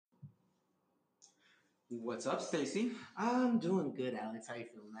What's up, Stacy? I'm doing good, Alex. How you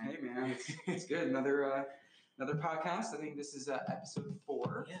feeling, man? Hey, man, it's good. Another podcast. I think this is episode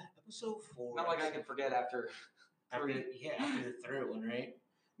 4. Yeah, episode 4. Not like I can forget after 3. After the third one, right?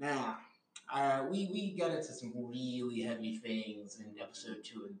 Now, we got into some really heavy things in episode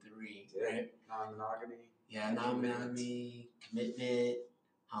 2 and 3, right? Non-monogamy. Yeah, non-monogamy, commitment,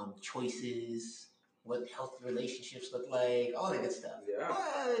 choices, what healthy relationships look like, all that good stuff. Yeah.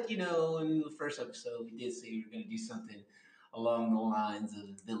 But, in the first episode, we did say we were going to do something along the lines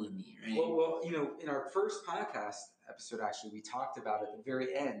of villainy, right? Well, in our first podcast episode, actually, we talked about at the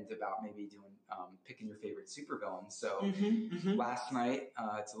very end about maybe doing picking your favorite supervillain. So last night,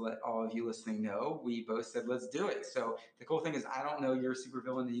 to let all of you listening know, we both said let's do it. So the cool thing is, I don't know your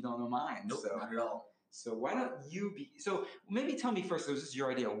supervillain, and you don't know mine. Nope, so. not at all. So why don't you be? So maybe tell me first. So this is your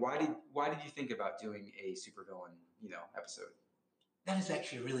idea. Why did you think about doing a supervillain, episode? That is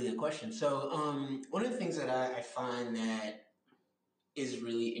actually a really good question. So one of the things that I find that is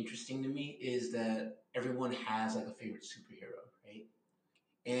really interesting to me is that everyone has like a favorite superhero, right?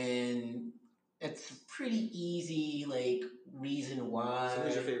 And it's a pretty easy reason why. So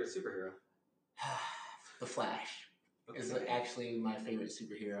who's your favorite superhero? The Flash is Okay. actually my favorite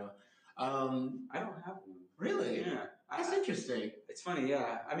superhero. I don't have one. Really? Yeah. That's interesting. It's funny,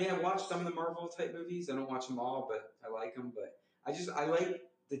 yeah. I mean, I watched some of the Marvel type movies. I don't watch them all, but I like them. But I like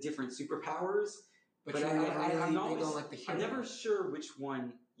the different superpowers. But I'm never sure which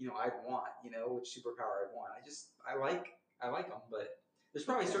one I'd want. Which superpower I'd want. I like them, but there's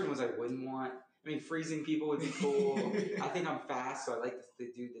probably certain ones I wouldn't want. I mean, freezing people would be cool. I think I'm fast, so I like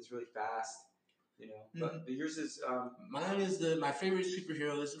the dude that's really fast. But yours is mine is my favorite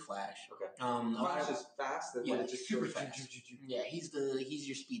superhero is the Flash. Okay. Flash is fast. Yeah, just super fast. Yeah, he's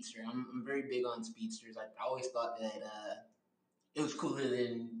your speedster. I'm very big on speedsters. I always thought that it was cooler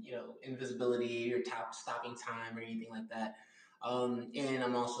than invisibility or stopping time or anything like that. And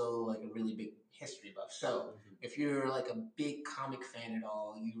I'm also like a really big history buff. So if you're like a big comic fan at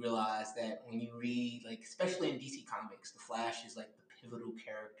all, you realize that when you read, especially in DC Comics, the Flash is like the pivotal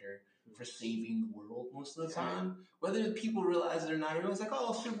character for saving the world most of the time. Whether people realize it or not, everyone's like,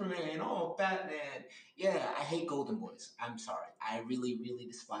 oh, Superman, oh, Batman. Yeah, I hate Golden Boys. I'm sorry. I really, really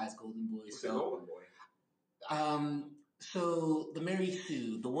despise Golden Boys. What's a Golden Boy? So the Mary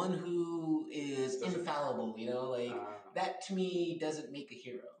Sue, the one who is infallible, that to me doesn't make a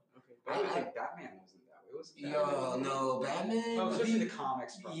hero. Okay, but I think Batman wasn't that way. Was no, Batman. Oh, especially the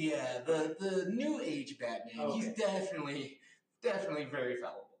comics. Probably. Yeah, the new age Batman. Okay. He's definitely very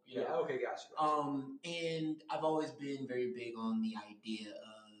fallible. Yeah. Okay, gotcha. And I've always been very big on the idea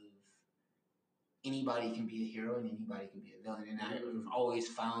of anybody can be a hero and anybody can be a villain, and I've always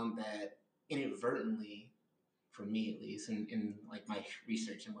found that inadvertently, for me at least, in my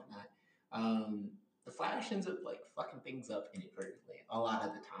research and whatnot, the Flash ends up fucking things up inadvertently a lot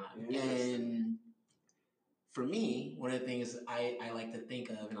of the time. And for me, one of the things I like to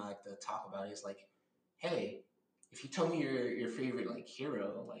think of and I like to talk about is hey, if you tell me your favorite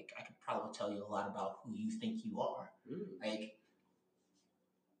hero, I could probably tell you a lot about who you think you are.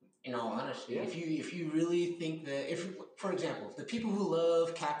 In all honesty, if you really think that, for example, the people who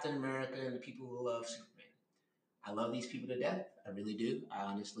love Captain America and the people who love Superman, I love these people to death. I really do. I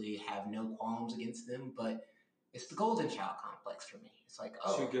honestly have no qualms against them, but it's the golden child complex for me. It's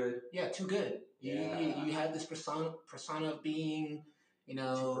too good. Yeah, too good. Yeah. You have this persona of being,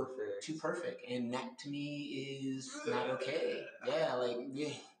 too perfect. And that to me is not okay. Yeah,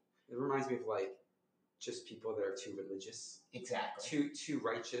 It reminds me of just people that are too religious. Exactly. Too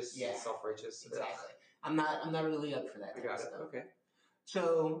righteous. Yeah. Self-righteous. Exactly. I'm not really up for that. I got it. Okay.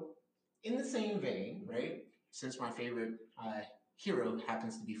 So in the same vein, right? Since my favorite hero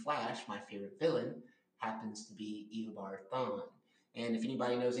happens to be Flash, my favorite villain happens to be Eobard Thawne. And if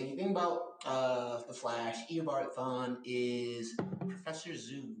anybody knows anything about the Flash, Eobard Thawne is Professor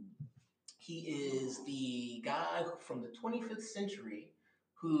Zoom. He is the guy from the 25th century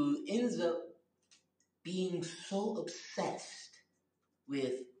who ends up being so obsessed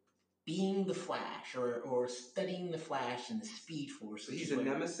with being the Flash or studying the Flash and the Speed Force. So he's a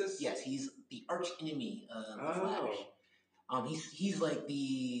nemesis? Yes, he's the arch enemy of the Flash. He's like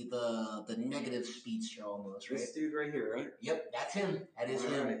the negative speedster almost, right? This dude right here, right? Yep, that's him. That is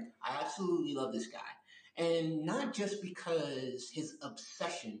him. Right. I absolutely love this guy. And not just because his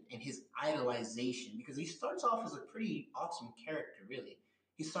obsession and his idolization, because he starts off as a pretty awesome character, really.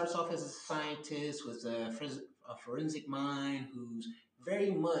 He starts off as a scientist with a forensic mind who's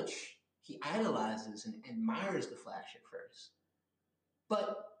very much, he idolizes and admires the Flash at first.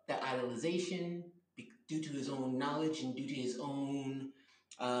 But that idolization, due to his own knowledge and due to his own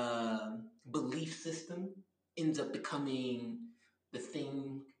belief belief system ends up becoming the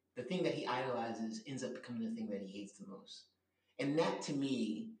thing that he idolizes ends up becoming the thing that he hates the most. And that, to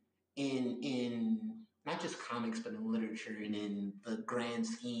me, in not just comics, but in literature and in the grand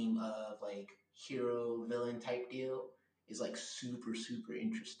scheme of like hero villain type deal, is like super, super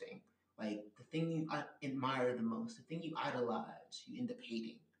interesting. Like the thing you admire the most, the thing you idolize, you end up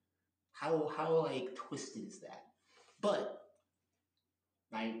hating. How like twisted is that? But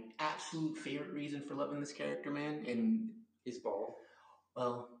my absolute favorite reason for loving this character, man, and he's bald.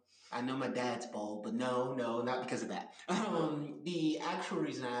 Well, I know my dad's bald, but no, not because of that. The actual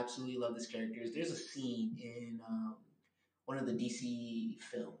reason I absolutely love this character is there's a scene in one of the DC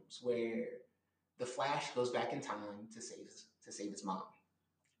films where the Flash goes back in time to save his mom.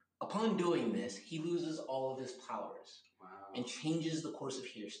 Upon doing this, he loses all of his powers and changes the course of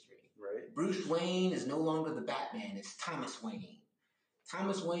history. Right. Bruce Wayne is no longer the Batman; it's Thomas Wayne.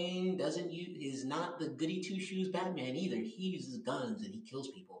 Thomas Wayne is not the goody two shoes Batman either. He uses guns and he kills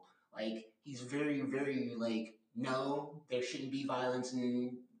people. Like, he's very, very like, no, there shouldn't be violence,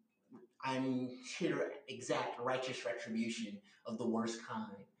 and I'm here to exact righteous retribution of the worst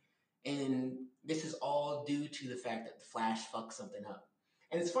kind. And this is all due to the fact that the Flash fucks something up.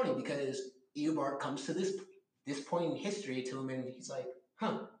 And it's funny because Eobard comes to this point in history to him and he's like,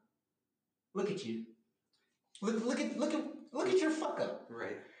 huh, look at you. Look at your fuck up.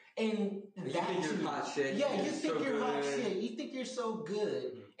 Right. And you think you're hot shit. Yeah, you think you're hot shit. You think you're so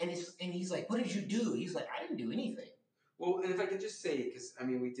good. Mm-hmm. And he's like, what did you do? He's like, I didn't do anything. Well, and if I could just say, because I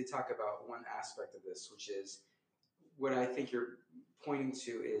mean, we did talk about one aspect of this, which is what I think you're pointing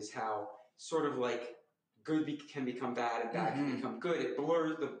to is how sort of like good can become bad and bad can become good. It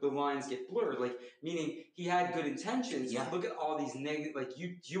blurs, the lines get blurred. Like, meaning he had good intentions. Yeah. Look at all these negative, like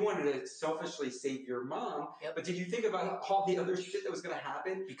you wanted to selfishly save your mom, but did you think about all the other shit that was going to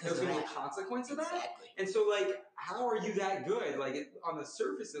happen? Because there was going to be a consequence of that? Exactly. And so, like, how are you that good? Like, on the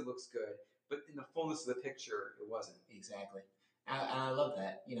surface it looks good, but in the fullness of the picture, it wasn't. Exactly. I love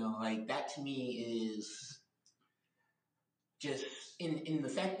that. You know, like, that to me is just in the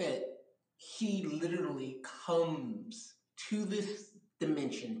fact that he literally comes to this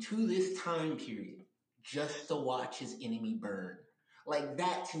dimension, to this time period, just to watch his enemy burn. Like,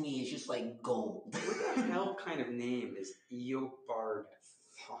 that to me is just like gold. What the hell kind of name is Eobard?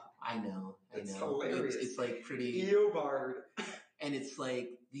 I know. It's hilarious. It's like pretty... Eobard. And it's like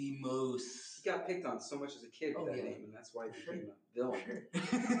the most... He got picked on so much as a kid with that name, and that's why he became a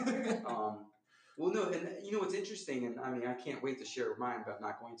villain. Well, no, and you know what's interesting, and I mean, I can't wait to share mine, but I'm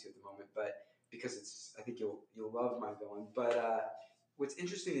not going to at the moment, but because I think you'll love my villain. But what's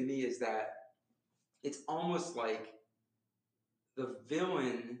interesting to me is that it's almost like the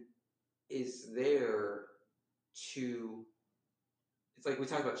villain is there to... It's like we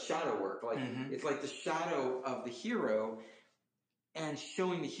talk about shadow work. Like, it's like the shadow of the hero and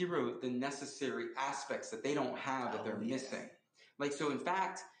showing the hero the necessary aspects that they don't have that they're missing. Like, so in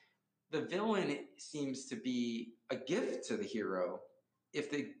fact, the villain seems to be a gift to the hero if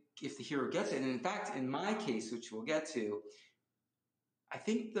the hero gets it. And in fact, in my case, which we'll get to, I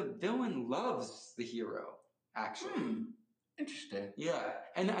think the villain loves the hero, actually. Interesting. Yeah.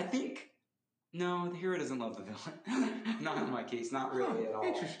 And I think, no, the hero doesn't love the villain. Not in my case, not really at all.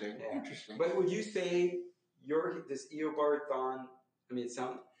 Interesting. Yeah. Interesting. But would you say this Eobard Thawne, I mean, it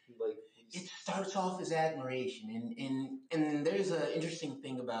sounds like... It starts off as admiration, and there's an interesting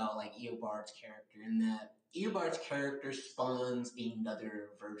thing about like Eobard's character, in that Eobard's character spawns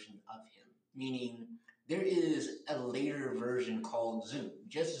another version of him. Meaning, there is a later version called Zoom,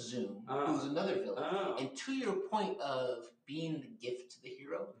 just Zoom, who's another villain. And to your point of being the gift to the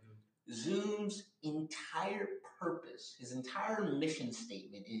hero, Zoom's entire purpose, his entire mission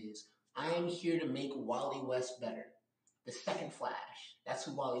statement is, I am here to make Wally West better. The second Flash. That's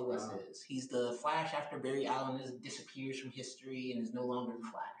who Wally West is. He's the Flash after Barry Allen disappears from history and is no longer the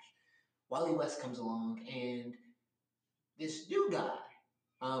Flash. Wally West comes along, and this new guy,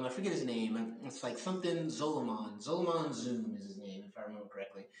 I forget his name. It's like something Zolomon. Zolomon Zoom is his name, if I remember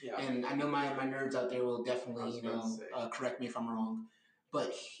correctly. Yeah. And I know my nerds out there will definitely, correct me if I'm wrong.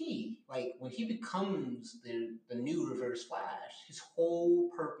 But he, like, when he becomes the new Reverse Flash, his whole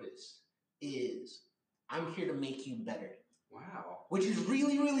purpose is, I'm here to make you better. Wow. Which is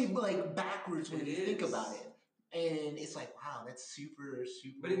really, really, like, backwards when you think about it. And it's like, wow, that's super,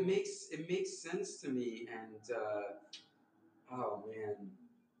 super... But it makes sense to me, and, oh, man,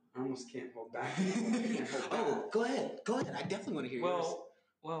 I almost can't hold back. Oh, go ahead. I definitely want to hear yours.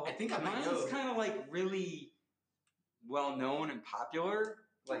 Well, I think mine's kind of, like, really well-known and popular.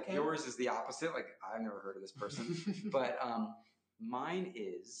 Like, yours is the opposite. Like, I've never heard of this person. But mine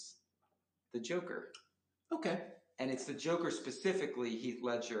is the Joker. Okay. And it's the Joker specifically, Heath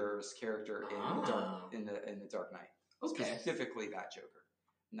Ledger's character in the Dark Knight. Okay. Specifically that Joker,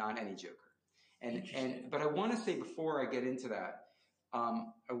 not any Joker. But I want to say before I get into that, I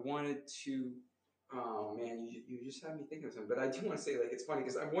wanted to. Oh man, you just had me think of something. But I do want to say, like, it's funny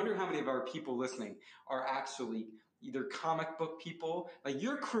because I wonder how many of our people listening are actually either comic book people, like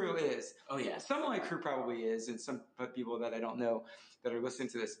your crew is. Oh yeah. Some of my crew probably is, and some people that I don't know that are listening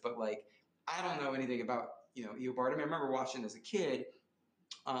to this. But like, I don't know anything about Eobard. I remember watching as a kid.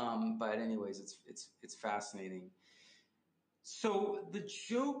 But anyways, it's fascinating. So the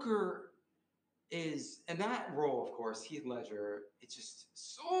Joker is, and that role, of course, Heath Ledger, it's just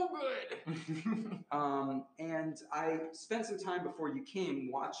so good. And I spent some time before you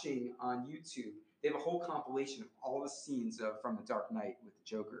came watching on YouTube. They have a whole compilation of all the scenes from The Dark Knight with the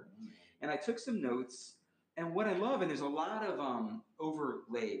Joker. And I took some notes. And what I love, and there's a lot of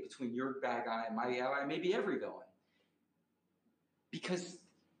overlay between your bad guy and my bad guy, maybe every villain. Because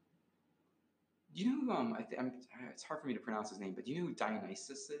it's hard for me to pronounce his name, but do you know who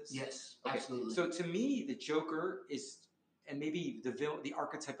Dionysus is? Yes, okay. Absolutely. So to me, the Joker is, and maybe the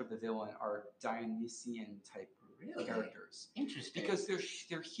archetype of the villain are Dionysian type characters. Interesting. Because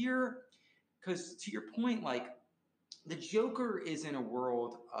they're here, because to your point, like the Joker is in a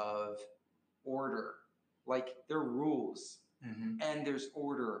world of order, like there are rules and there's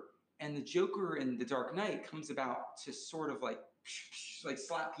order, and the Joker in The Dark Knight comes about to sort of like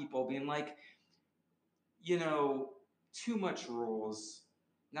slap people, being like, too much rules.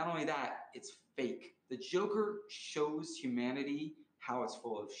 Not only that, it's fake. The Joker shows humanity how it's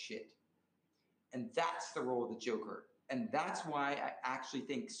full of shit. And that's the role of the Joker. And that's why I actually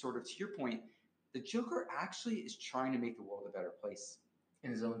think, sort of to your point, the Joker actually is trying to make the world a better place. In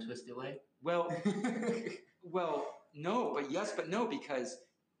his own twisted way? Well, no, but yes, but no, because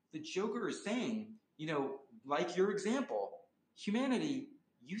the Joker is saying, like your example, humanity,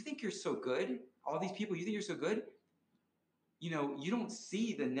 you think you're so good? All these people, you think you're so good? You don't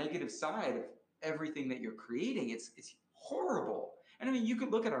see the negative side of everything that you're creating. It's horrible. And I mean, you could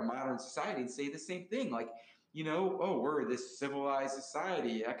look at our modern society and say the same thing. Like, we're this civilized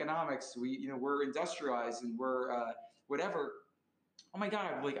society, economics, we're industrialized and we're whatever. Oh my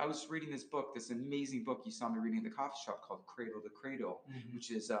God, like I was reading this book, this amazing book you saw me reading in the coffee shop called Cradle to Cradle,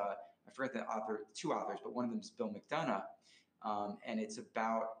 which is, I forget the author, two authors, but one of them is Bill McDonough. And it's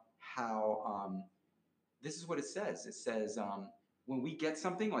about how, this is what it says. It says, when we get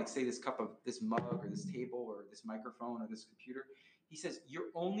something, like say this mug or this table or this microphone or this computer, he says,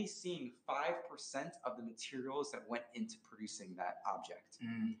 you're only seeing 5% of the materials that went into producing that object.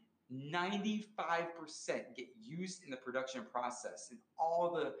 95% get used in the production process and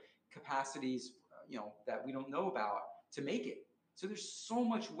all the capacities, that we don't know about to make it. So there's so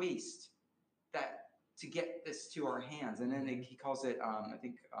much waste that to get this to our hands. And then he calls it,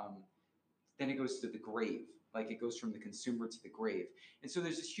 then it goes to the grave. Like it goes from the consumer to the grave. And so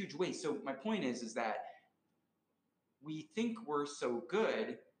there's this huge waste. So my point is that we think we're so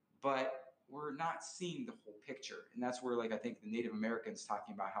good, but we're not seeing the whole picture. And that's where, like, I think the Native Americans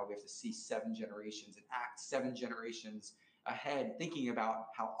talking about how we have to see 7 generations and act 7 generations ahead, thinking about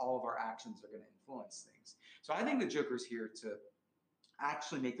how all of our actions are going to influence things. So I think the Joker's here to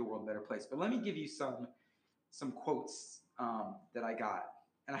actually make the world a better place. But let me give you some quotes that I got.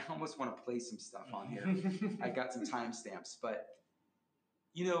 And I almost want to play some stuff on here. I got some timestamps. But,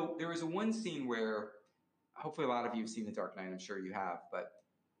 there was one scene where, hopefully a lot of you have seen The Dark Knight. I'm sure you have. But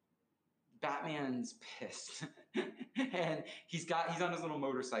Batman's pissed. And he's on his little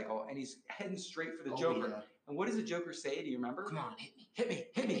motorcycle. And he's heading straight for the Joker. Yeah. And what does the Joker say? Do you remember? Come on, hit me. Hit me.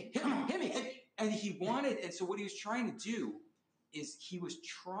 Hit me. Hit me. Hit me. Hit me. And so what he was trying to do is he was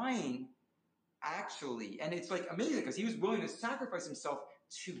trying actually, and it's like amazing because he was willing to sacrifice himself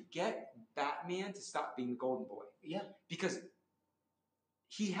to get Batman to stop being the Golden Boy. Yeah. Because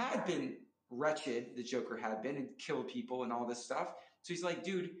he had been wretched, the Joker had been, and killed people and all this stuff. So he's like,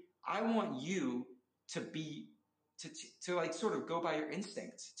 dude, I want you to be, to like sort of go by your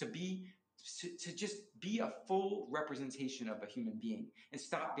instinct, to just be a full representation of a human being and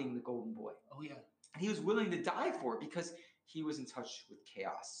stop being the Golden Boy. Oh, yeah. And he was willing to die for it because he was in touch with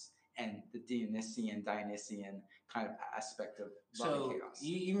chaos and the Dionysian kind of aspect of loving chaos. So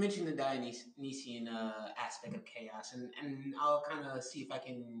you mentioned the Dionysian aspect of chaos, and I'll kind of see if I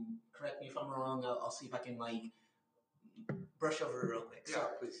can, correct me if I'm wrong, I'll see if I can like brush over it real quick. Yeah, so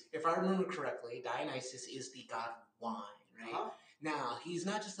please. If I remember correctly, Dionysus is the god of wine, right? Uh-huh. Now, he's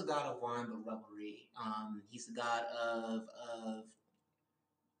not just the god of wine, but revelry. He's the god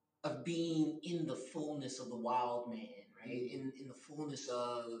of being in the fullness of the wild man, right? In the fullness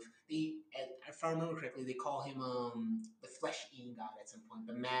of if I remember correctly, they call him the flesh-eating god at some point,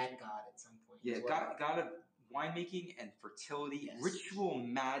 the mad god at some point. Yeah, god of winemaking and fertility, yes. Ritual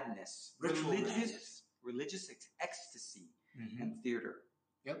madness, religious ecstasy, and theater.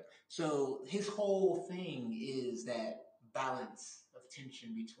 Yep. So his whole thing is that balance of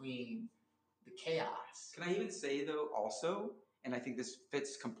tension between the chaos. Can I even say though, also, and I think this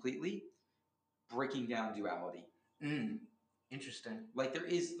fits completely, breaking down duality. Interesting. Like there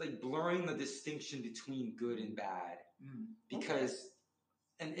is like blurring the distinction between good and bad. Because,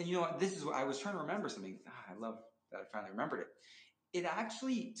 and you know what, this is what I was trying to remember something. I love that I finally remembered it. It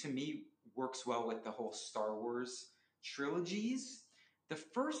actually, to me, works well with the whole Star Wars trilogies. The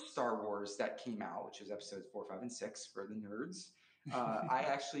first Star Wars that came out, which was episodes 4, 5, and 6 for the nerds, I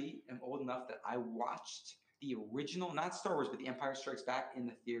actually am old enough that I watched the original, not Star Wars, but The Empire Strikes Back in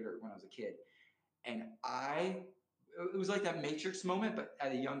the theater when I was a kid. And it was like that Matrix moment, but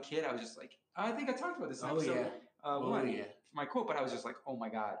as a young kid, I was just like, I think I talked about this in episode for my quote, but I was just like, oh my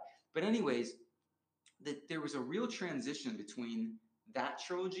God. But anyways, there was a real transition between that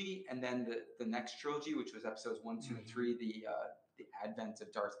trilogy and then the next trilogy, which was episodes 1, 2, and 3, the advent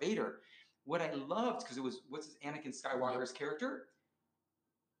of Darth Vader. What I loved, because it was, Anakin Skywalker's character?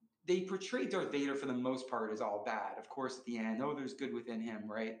 They portrayed Darth Vader for the most part as all bad. Of course, at the end, there's good within him,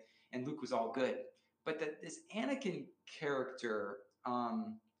 right? And Luke was all good. But this Anakin character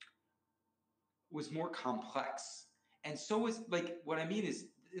was more complex. And so was, like, what I mean is,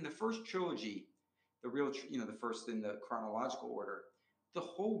 in the first trilogy, the first in the chronological order, the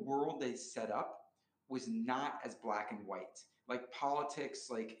whole world they set up was not as black and white. Like politics,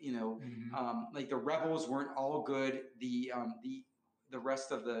 like, like the rebels weren't all good. The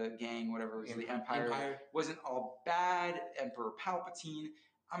rest of the gang, whatever it was, the Empire wasn't all bad. Emperor Palpatine.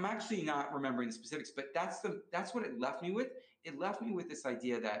 I'm actually not remembering the specifics, but that's what it left me with. It left me with this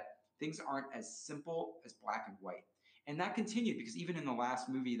idea that things aren't as simple as black and white. And that continued because even in the last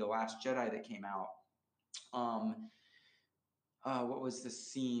movie, The Last Jedi that came out, what was the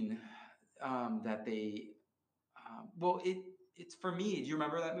scene that they, it's for me. Do you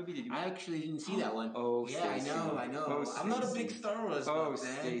remember that movie? Did you? I actually didn't see that one. Oh, yeah, Stacey. I know. Oh, I'm not a big Star Wars buff,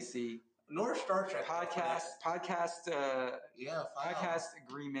 man. Stacey. Nor Star Trek. Podcast. Podcast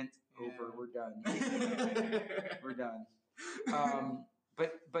agreement over. We're done. We're done.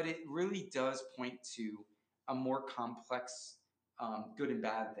 But it really does point to a more complex good and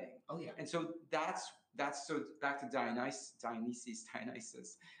bad thing. Oh yeah. And so that's so back to Dionysus.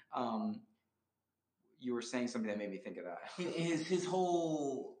 You were saying something that made me think of that. His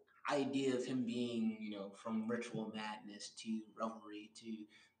whole idea of him being, from ritual madness to revelry to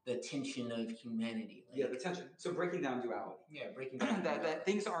the tension of humanity. The tension. So breaking down duality. Yeah, breaking down that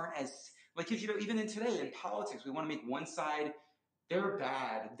things aren't as like, because even in today in politics, we want to make one side. They're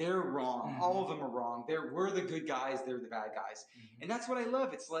bad. They're wrong. All of them are wrong. We're the good guys. They're the bad guys. And that's what I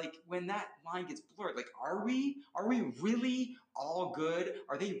love. It's like when that line gets blurred, like, are we really all good?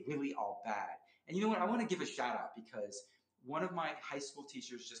 Are they really all bad? And you know what? I want to give a shout out because one of my high school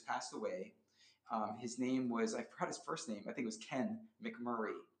teachers just passed away. His name was, I forgot his first name. I think it was Ken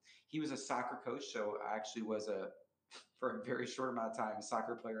McMurray. He was a soccer coach. So I actually was for a very short amount of time, a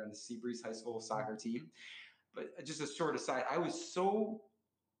soccer player on the Seabreeze High School soccer team. But just a short aside, I was so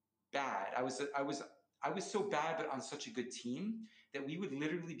bad. I was so bad, but on such a good team that we would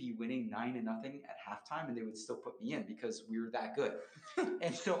literally be winning 9-0 at halftime, and they would still put me in because we were that good.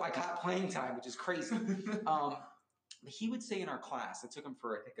 And so I got playing time, which is crazy. But he would say in our class, I took him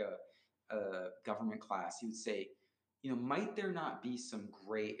for I think a government class. He would say, might there not be some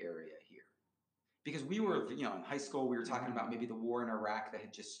gray area here? Because we were, in high school, we were talking about maybe the war in Iraq that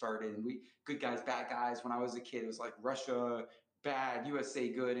had just started, and good guys, bad guys. When I was a kid, it was like Russia, bad, USA,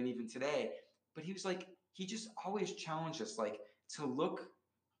 good, and even today. But he was like, he just always challenged us, like,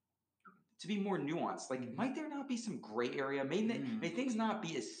 to be more nuanced. Like, might there not be some gray area? May things not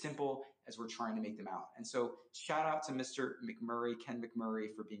be as simple as we're trying to make them out. And so shout out to Mr. McMurray, Ken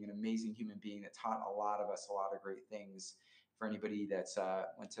McMurray, for being an amazing human being that taught a lot of us a lot of great things. For anybody that's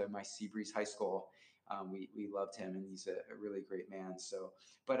went to my Seabreeze High School, we loved him, and he's a really great man. So,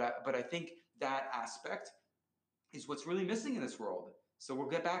 but I think that aspect is what's really missing in this world. So we'll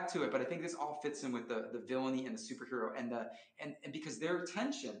get back to it, but I think this all fits in with the villainy and the superhero and because there's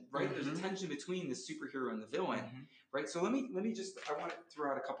tension, right? There's a tension between the superhero and the villain, right? So let me just, I want to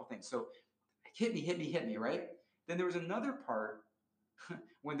throw out a couple things. So hit me, right? Then there was another part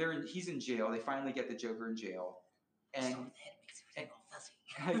when he's in jail. They finally get the Joker in jail. And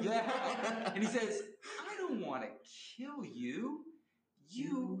yeah, and he says, "I don't want to kill you.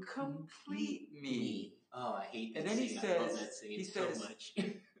 You complete me." Oh, I hate that and then scene. I love that scene so much.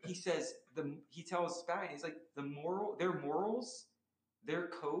 he tells Batman, he's like, their morals, their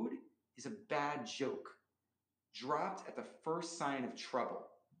code is a bad joke, dropped at the first sign of trouble.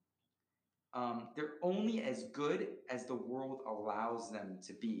 They're only as good as the world allows them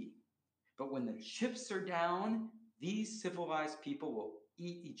to be. But when the chips are down, these civilized people will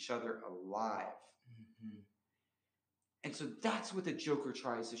eat each other alive. Mm-hmm. And so that's what the Joker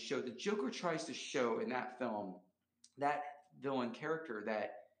tries to show. The Joker tries to show in that film, that villain character,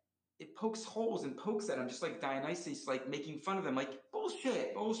 that it pokes holes and pokes at him, just like Dionysus, like making fun of him, like,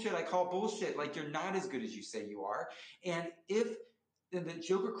 bullshit, I call bullshit, like you're not as good as you say you are. And then the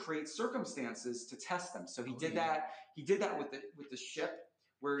Joker creates circumstances to test them. So he did that with the ship,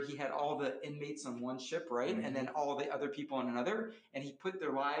 where he had all the inmates on one ship, right? Mm-hmm. And then all the other people on another, and he put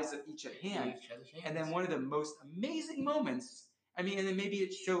their lives at each hand. And then one of the most amazing moments, and then maybe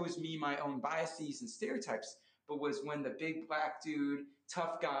it shows me my own biases and stereotypes, but was when the big black dude,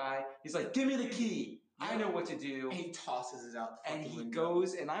 tough guy, he's like, give me the key. I know what to do. And he tosses it out the and he window.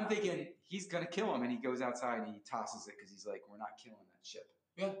 Goes, and I'm thinking he's going to kill him, and he goes outside and he tosses it because he's like, we're not killing that ship.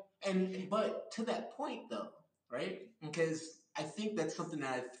 Yeah, but to that point, though, right? Because I think that's something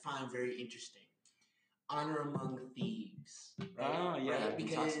that I find very interesting. Honor among thieves. Right? Oh, yeah. Right?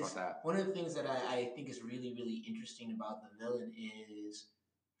 Because talks about that. One of the things that I think is really, really interesting about the villain is,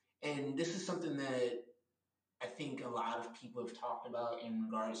 and this is something that I think a lot of people have talked about in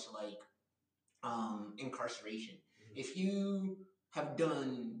regards to like incarceration. Mm-hmm. If you have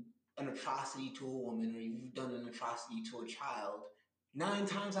done an atrocity to a woman, or you've done an atrocity to a child, 9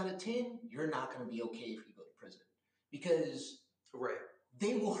 times out of 10, you're not going to be okay if you go to prison. Because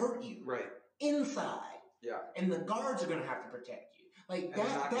they will hurt you inside. Yeah. And the guards are going to have to protect you. Like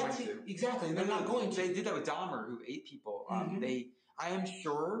that's it. Exactly. And they're not going to. They did that with Dahmer, who ate people. Mm-hmm. I am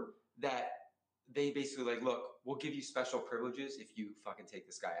sure that they basically like, look, we'll give you special privileges if you fucking take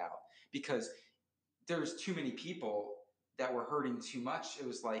this guy out. Because there's too many people that were hurting too much. It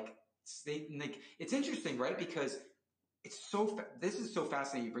was like, it's interesting, right? Because it's this is so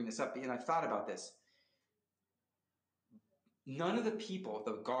fascinating you bring this up, and I've thought about this. None of the people,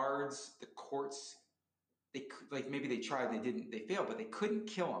 the guards, the courts, maybe they tried, they failed, but they couldn't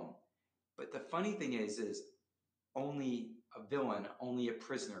kill him. But the funny thing is only a villain, only a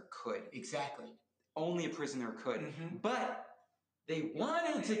prisoner could. Exactly. Only a prisoner could. Mm-hmm. But they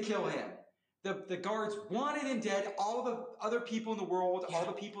wanted to kill him. The guards wanted him dead. All the other people in the world, all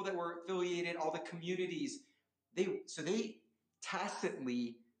the people that were affiliated, all the communities, they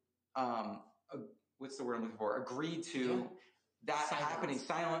tacitly, what's the word I'm looking for? Agreed to that happening,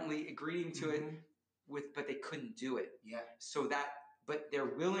 silently agreeing to it but they couldn't do it. Yeah. But they're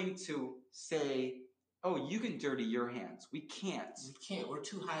willing to say, oh, you can dirty your hands. We can't. We're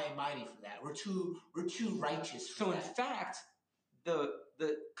too high and mighty for that. We're too righteous for that. So in fact, the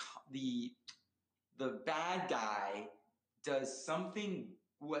bad guy does something,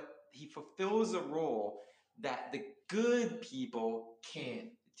 he fulfills a role that the good people can't.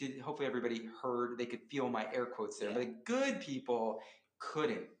 Hopefully everybody heard, they could feel my air quotes there, but the good people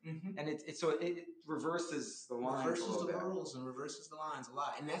couldn't. Mm-hmm. And it reverses the lines. Reverses the rules and reverses the lines a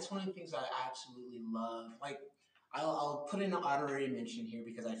lot. And that's one of the things I absolutely love. Like, I'll put in an honorary mention here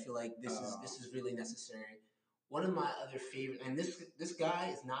because I feel like this is really necessary. One of my other favorite, and this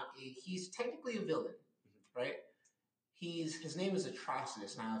guy is he's technically a villain, right? His name is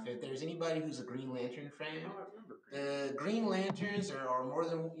Atrocitus. Now, if there's anybody who's a Green Lantern fan, the Green Lanterns are more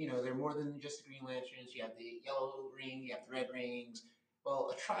than, they're more than just the Green Lanterns. You have the yellow ring, you have the red rings.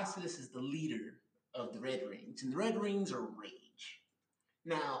 Well, Atrocitus is the leader of the red rings, and the red rings are rage.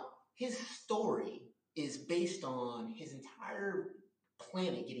 Now, his story is based on his entire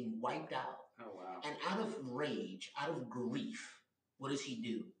planet getting wiped out. Oh, wow. And out of rage, out of grief, what does he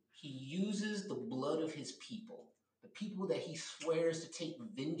do? He uses the blood of his people, the people that he swears to take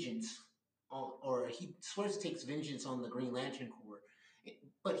vengeance on, or he swears to take vengeance on the Green Lantern Corps,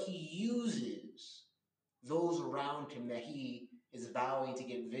 but he uses those around him that he is vowing to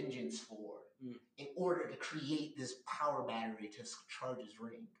get vengeance for in order to create this power battery to charge his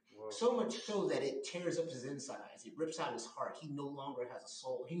ring. Whoa. So much so that it tears up his insides. It rips out his heart. He no longer has a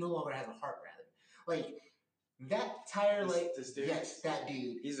soul. He no longer has a heart, rather. Like, that entire, this dude? Yes, that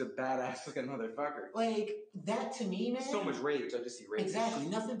dude. He's a badass looking motherfucker. Like, that to me, man. So much rage. I just see rage. Exactly.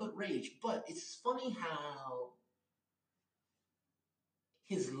 Nothing but rage. But it's funny how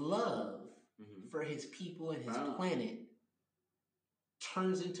his love for his people and his planet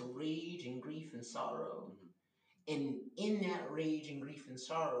turns into rage and grief and sorrow. Mm-hmm. And in that rage and grief and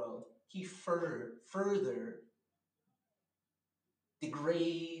sorrow, he further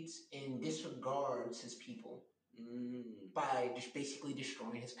degrades and disregards his people by just basically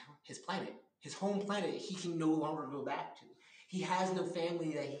destroying his planet. His home planet he can no longer go back to. He has no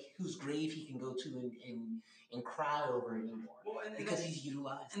family whose grave he can go to and cry over anymore because he's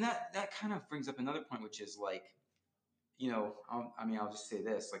utilized. And that kind of brings up another point, which is like, I'll just say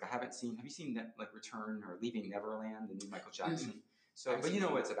this. Like, have you seen that, like, Return or Leaving Neverland, the new Michael Jackson? Mm-hmm. So, but you know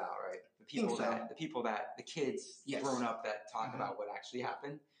what it's about, right? The kids grown up that talk about what actually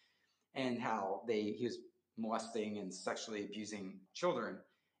happened and how he was molesting and sexually abusing children.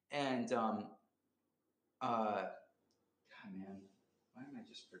 And, God, man, why am I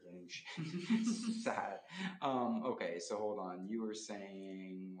just forgetting shit? Sad. Okay, so hold on. You were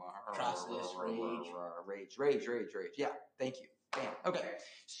saying process, rage. Yeah, thank you. Bam. Okay,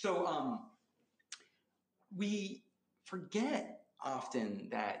 so we forget often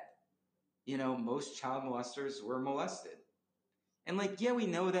that most child molesters were molested, and like we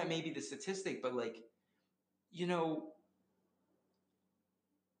know that maybe the statistic, but like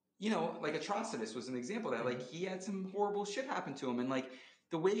like Atrocitus was an example of that. Like, he had some horrible shit happen to him, and like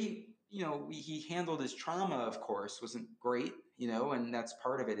the way he handled his trauma, of course, wasn't great. And that's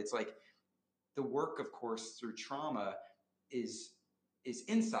part of it. It's like the work, of course, through trauma is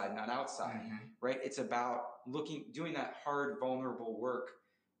inside, not outside, right? It's about doing that hard, vulnerable work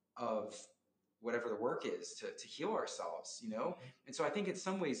of whatever the work is to heal ourselves, And so I think in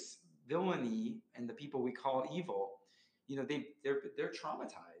some ways, villainy and the people we call evil, they're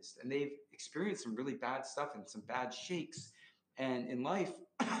traumatized and they've experienced some really bad stuff and some bad shakes and in life,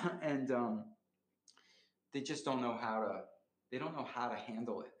 and they just don't know how to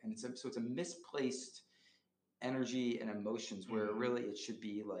handle it, and so it's a misplaced energy and emotions where really it should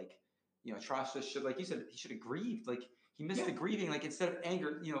be like, Atrocitus should, like you said, he should have grieved. Like, he missed the grieving. Like, instead of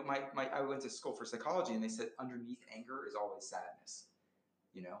anger, I went to school for psychology, and they said underneath anger is always sadness,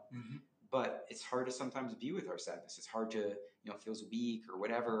 but it's hard to sometimes be with our sadness. It's hard to, feels weak or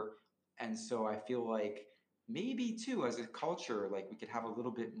whatever. And so I feel like maybe too, as a culture, like, we could have a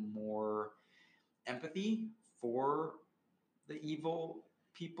little bit more empathy for the evil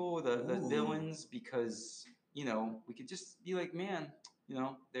people, the villains, because we could just be like, man,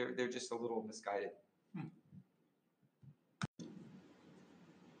 they're just a little misguided.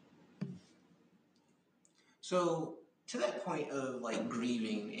 So, to that point of like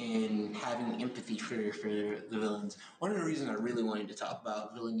grieving and having empathy for the villains, one of the reasons I really wanted to talk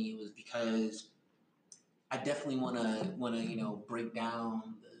about villainy was because I definitely want to break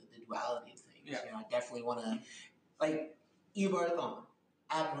down the duality of things. Yeah. I definitely want to, like, Eobard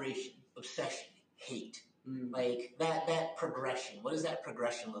admiration, obsession, hate. Like that progression. What does that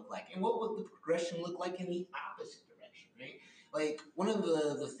progression look like? And what would the progression look like in the opposite direction, right? Like, one of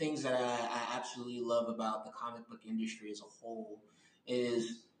the things that I absolutely love about the comic book industry as a whole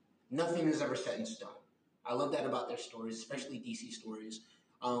is nothing is ever set in stone. I love that about their stories, especially DC stories.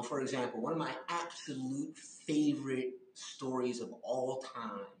 For example, one of my absolute favorite stories of all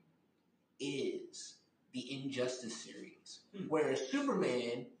time is the Injustice series, where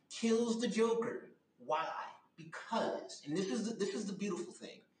Superman kills the Joker. Why? Because, and this is the beautiful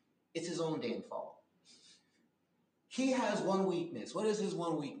thing, it's his own damn fault. He has one weakness. What is his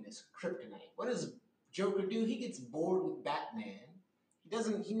one weakness? Kryptonite. What does Joker do? He gets bored with Batman.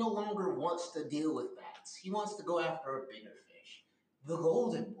 He no longer wants to deal with bats. He wants to go after a bigger fish. The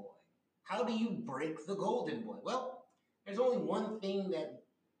Golden Boy. How do you break the Golden Boy? Well, there's only one thing that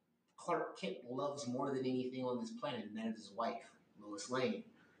Clark Kent loves more than anything on this planet, and that is his wife, Lois Lane.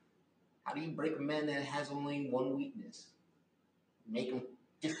 How do you break a man that has only one weakness? Make him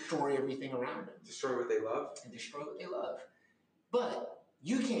destroy everything around him. Destroy what they love? And destroy what they love. But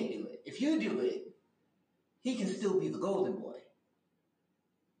you can't do it. If you do it, he can still be the Golden Boy.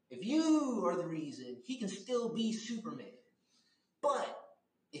 If you are the reason, he can still be Superman. But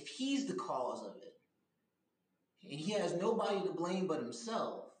if he's the cause of it, and he has nobody to blame but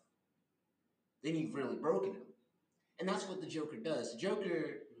himself, then you've really broken him. And that's what the Joker does. The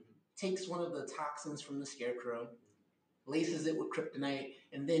Joker takes one of the toxins from the Scarecrow, laces it with kryptonite,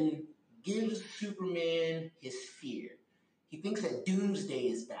 and then gives Superman his fear. He thinks that Doomsday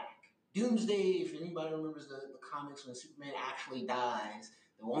is back. Doomsday, if anybody remembers the comics, when Superman actually dies,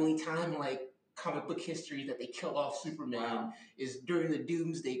 the only time, like, comic book history that they kill off Superman is during the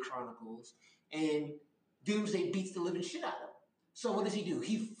Doomsday Chronicles, and Doomsday beats the living shit out of him. So what does he do?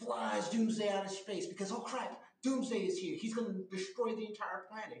 He flies Doomsday out of space because, oh crap, Doomsday is here. He's going to destroy the entire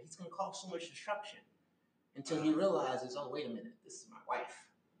planet. He's going to cause so much destruction. Until he realizes, oh, wait a minute, this is my wife.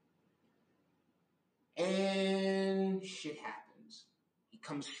 And shit happens. He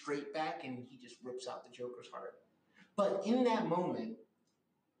comes straight back and he just rips out the Joker's heart. But in that moment,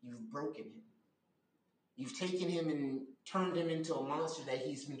 you've broken him. You've taken him and turned him into a monster that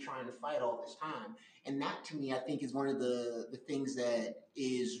he's been trying to fight all this time. And that, to me, I think is one of the things that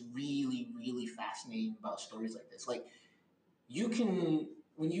is really, really fascinating about stories like this. Like, you can,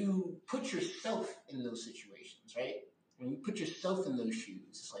 when you put yourself in those situations, right? When you put yourself in those shoes,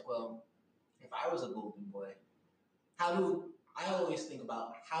 it's like, well, if I was a golden boy, I always think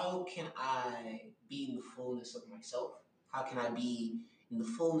about how can I be in the fullness of myself? How can I be in the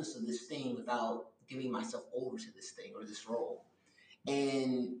fullness of this thing without giving myself over to this thing or this role?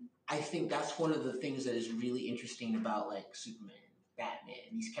 And I think that's one of the things that is really interesting about like Superman, Batman,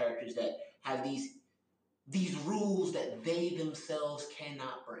 these characters that have these rules that they themselves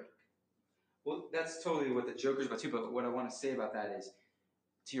cannot break. Well, that's totally what the Joker's about too. But what I want to say about that is,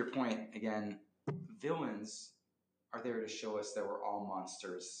 to your point again, villains are there to show us that we're all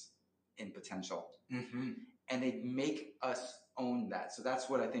monsters in potential. Mm-hmm. And they make us own that. So that's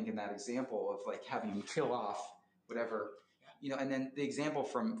what I think in that example of like having them kill off whatever, and then the example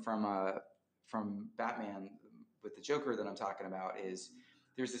from Batman with the Joker that I'm talking about is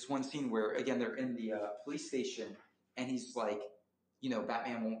there's this one scene where, again, they're in the police station and he's like,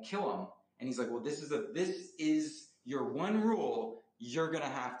 Batman won't kill him. And he's like, well, this is your one rule you're going to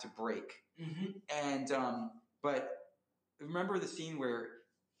have to break. Mm-hmm. And, but remember the scene where,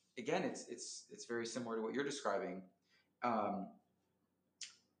 again, it's very similar to what you're describing.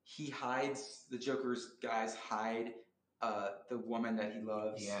 He hides, the Joker's guys hide the woman that he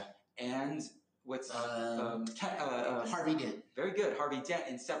loves. Yeah. And Harvey Dent. Very good. Harvey Dent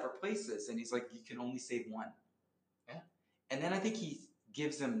in separate places. And he's like, you can only save one. Yeah. And then I think he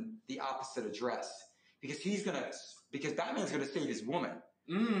gives him the opposite address because Batman's going to save his woman.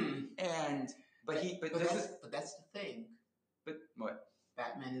 Mm. But that's the thing. But what?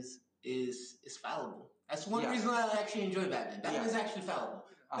 Batman is fallible. That's one reason I actually enjoy Batman. Batman is actually fallible.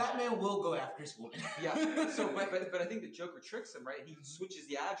 Batman will go after his woman. Yeah. So, but I think the Joker tricks him, right? He switches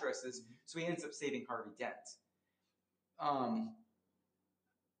the addresses, so he ends up saving Harvey Dent.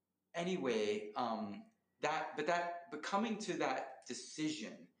 Anyway, but coming to that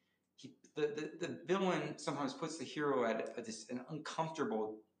decision, the villain sometimes puts the hero at an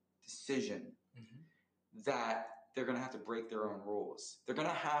uncomfortable decision. Mm-hmm. That they're going to have to break their own rules. They're going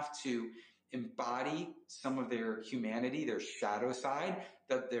to have to embody some of their humanity, their shadow side,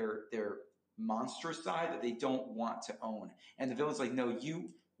 their monstrous side that they don't want to own. And the villain's like, no, you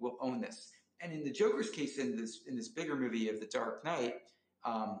will own this. And in the Joker's case, in this bigger movie of The Dark Knight,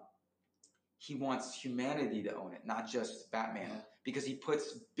 he wants humanity to own it, not just Batman, because he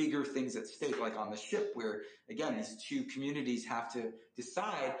puts bigger things at stake, like on the ship where, again, these two communities have to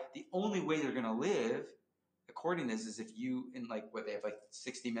decide the only way they're going to live, according to this, is if you, in like what they have, like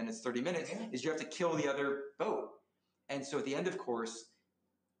 60 minutes, 30 minutes, is you have to kill the other boat. And so at the end, of course,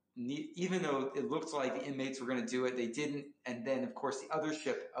 even though it looked like the inmates were going to do it, they didn't. And then, of course, the other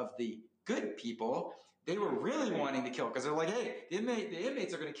ship of the good people, they were really wanting to kill because they're like, hey, the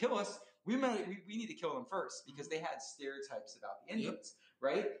inmates are going to kill us. We need to kill them first because they had stereotypes about the inmates,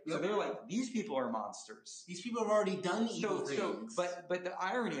 right? Yep. So they're like, these people are monsters. These people have already done evil things. But the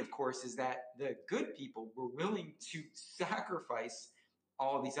irony, of course, is that the good people were willing to sacrifice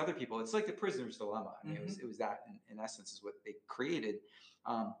all these other people. It's like the prisoner's dilemma. I mean, it was that in essence is what they created.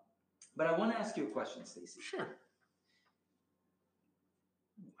 But I want to ask you a question, Stacey. Sure.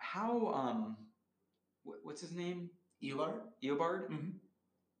 How what's his name? Eobard. Mm-hmm.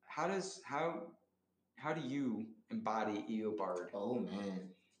 How do you embody Eobard? Oh man,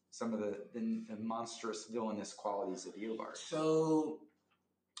 some of the monstrous villainous qualities of Eobard. So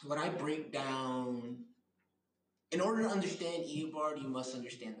when I break down, in order to understand Eobard, you must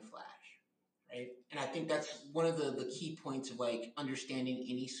understand the Flash, right? And I think that's one of the key points of like understanding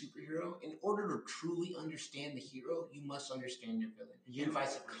any superhero. In order to truly understand the hero, you must understand your villain. You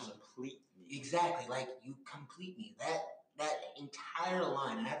vice versa. Complete me. Exactly, like you complete me. That entire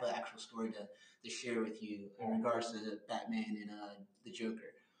line, I have an actual story to share with you in regards to Batman and the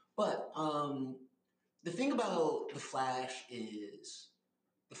Joker. But the thing about the Flash is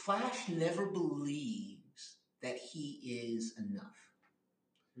the Flash never believes that he is enough.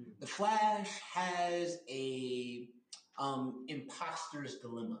 The Flash has a imposter's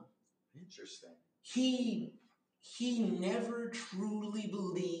dilemma. Interesting. He never truly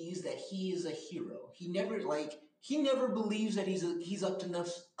believes that he is a hero. He never believes that he's up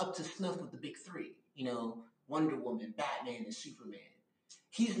to snuff with the big three. You know, Wonder Woman, Batman, and Superman.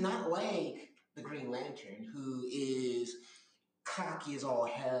 He's not like the Green Lantern, who is cocky as all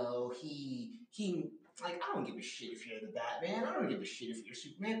hell. He Like, I don't give a shit if you're the Batman. I don't give a shit if you're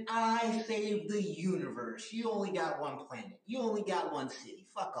Superman. I saved the universe. You only got one planet. You only got one city.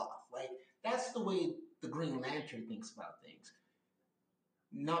 Fuck off. Like, that's the way the Green Lantern thinks about things.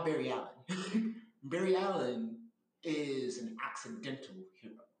 Not Barry Allen. Barry Allen is an accidental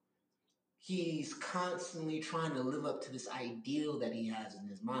hero. He's constantly trying to live up to this ideal that he has in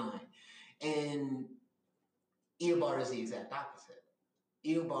his mind. And Eobard is the exact opposite.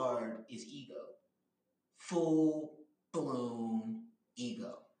 Eobard is ego. Full-blown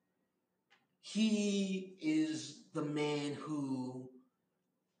ego. He is the man who,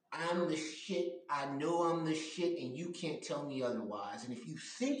 I'm the shit, I know I'm the shit, and you can't tell me otherwise. And if you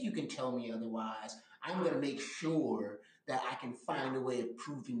think you can tell me otherwise, I'm going to make sure that I can find a way of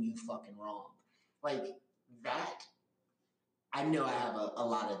proving you fucking wrong. Like, that, I know I have a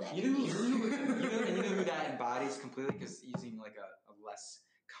lot of that. You know who that embodies completely, because using like a less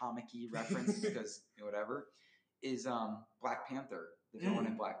comic-y reference, because whatever, is Black Panther, the villain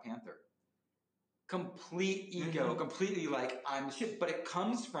in Black Panther. Complete ego, completely like, I'm shit. But it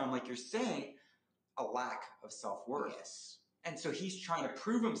comes from, like you're saying, a lack of self-worth. Yes. And so he's trying to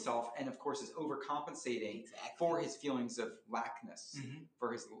prove himself, and of course is overcompensating for his feelings of lackness,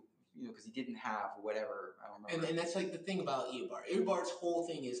 for his, because he didn't have whatever, I don't remember. And that's like the thing about Eobard. Eobard's whole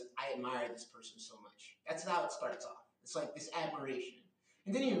thing is, I admire this person so much. That's how it starts off. It's like this admiration.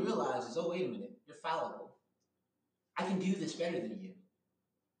 And then he realizes, oh, wait a minute, you're fallible. I can do this better than you.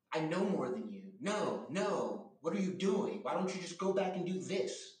 I know more than you. No, what are you doing? Why don't you just go back and do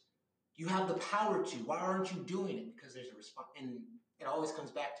this? You have the power to. Why aren't you doing it? Because there's a response. And it always comes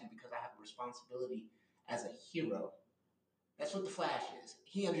back to, because I have a responsibility as a hero. That's what the Flash is.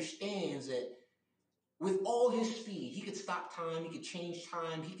 He understands that with all his speed, he could stop time, he could change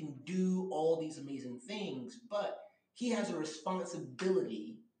time, he can do all these amazing things, but he has a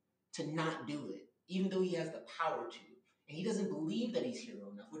responsibility to not do it, even though he has the power to. And he doesn't believe that he's hero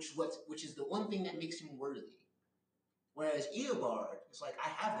enough, which is the one thing that makes him worthy. Whereas Eobard is like, I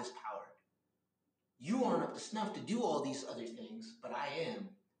have this power. You aren't up to snuff to do all these other things, but I am.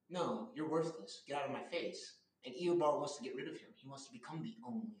 No, you're worthless. Get out of my face. And Eobard wants to get rid of him. He wants to become the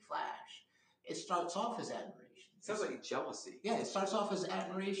only Flash. It starts off as admiration. It sounds like jealousy. Yeah, it starts off as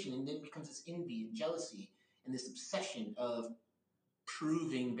admiration, and then becomes this envy and jealousy and this obsession of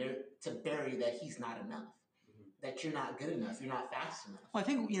proving to Barry that he's not enough, that you're not good enough, you're not fast enough. Well, I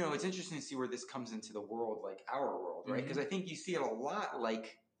think, it's interesting to see where this comes into the world, like our world, right? Because I think you see it a lot,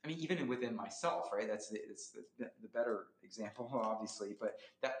 like, I mean, even within myself, right? It's the better example, obviously, but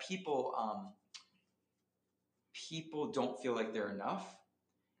that people don't feel like they're enough.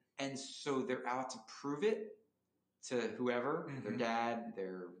 And so they're out to prove it to whoever, their dad,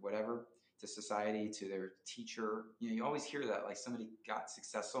 their whatever, to society, to their teacher. You always hear that, like somebody got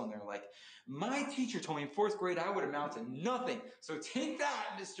successful and they're like, my teacher told me in 4th grade I would amount to nothing. So take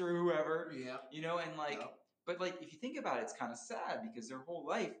that, Mr. Whoever. Yeah. And like, but like, if you think about it, it's kind of sad because their whole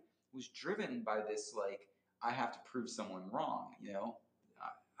life was driven by this, like, I have to prove someone wrong,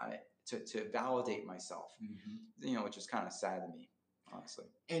 to validate myself, which is kind of sad to me, honestly.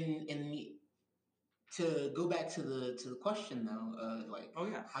 And to go back to the question though, like,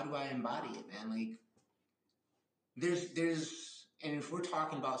 how do I embody it, man? Like, there's, and if we're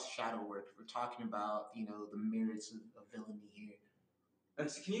talking about shadow work, if we're talking about, the merits of villainy here. And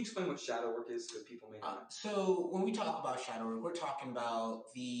so can you explain what shadow work is so people may not? So when we talk about shadow work, we're talking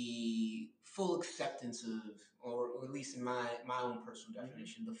about the full acceptance of, or at least in my own personal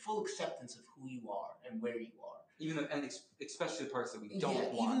definition, the full acceptance of who you are and where you are. And especially the parts that we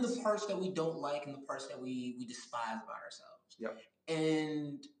don't want. Even the parts that we don't like and the parts that we despise about ourselves. Yep.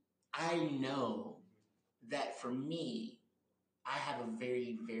 And I know that for me, I have a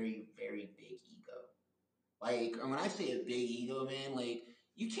very, very, very big ego. Like, when I say a big ego, man, like,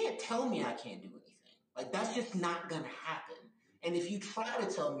 you can't tell me I can't do anything. Like, that's just not going to happen. And if you try to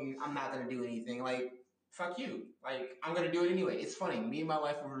tell me I'm not going to do anything, like, fuck you. Like, I'm going to do it anyway. It's funny. Me and my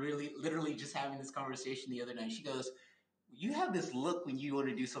wife were literally just having this conversation the other night. She goes, you have this look when you want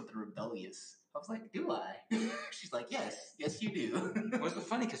to do something rebellious. I was like, do I? She's like, yes, you do. Well, it's so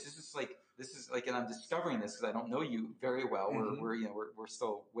funny because this is like, and I'm discovering this because I don't know you very well. We're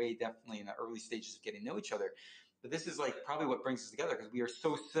still way definitely in the early stages of getting to know each other. But this is like probably what brings us together because we are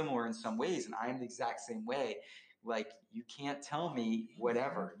so similar in some ways, and I am the exact same way. Like, you can't tell me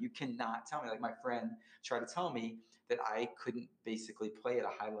whatever. You cannot tell me. Like, my friend tried to tell me that I couldn't basically play at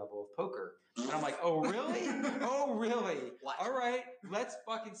a high level of poker. And I'm like, oh, really? Oh, really? All right, let's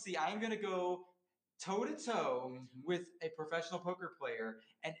fucking see. I'm going to go toe-to-toe with a professional poker player,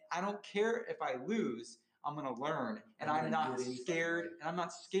 and I don't care if I lose. I'm going to learn, and I'm not scared. And I'm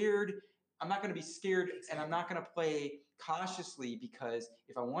not scared I'm not going to be scared, Exactly. and I'm not going to play cautiously, because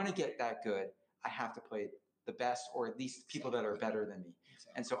if I want to get that good, I have to play the best, or at least people that are better than me.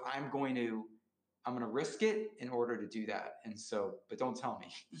 Exactly. And so I'm going to risk it in order to do that. And so, but don't tell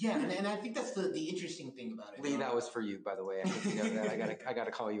me. Yeah, and I think that's the interesting thing about it. Lee, that was for you, by the way. I got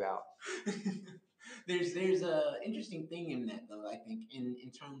to call you out. There's a interesting thing in that, though. I think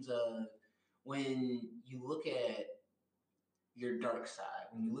in terms of when you look at your dark side,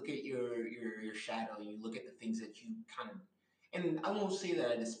 when you look at your shadow, you look at the things that you kind of. And I won't say that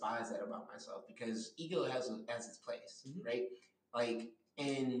I despise that about myself, because ego has its place, right? Like,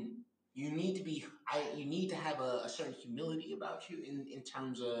 and you need to have a certain humility about you in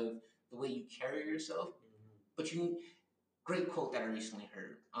terms of the way you carry yourself. But great quote that I recently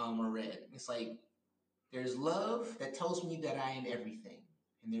heard or read. It's like, there's love that tells me that I am everything,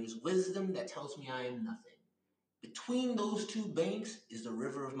 and there's wisdom that tells me I am nothing. Between those two banks is the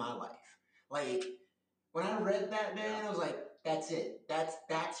river of my life. Like, when I read that, man, I was like, that's it.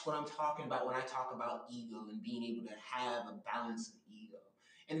 That's what I'm talking about when I talk about ego and being able to have a balance of ego.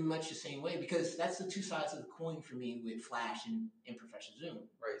 And in much the same way, because that's the two sides of the coin for me with Flash and Professor Zoom.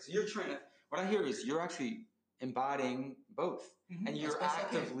 Right. So you're trying to, what I hear is you're actually embodying both, and you're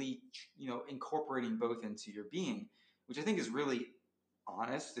actively, incorporating both into your being, which I think is really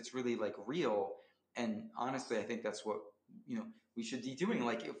honest. It's really like real. And honestly, I think that's what, we should be doing.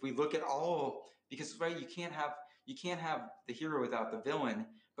 Like, if we look at because right, you can't have the hero without the villain,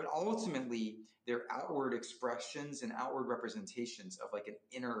 but ultimately they're outward expressions and outward representations of like an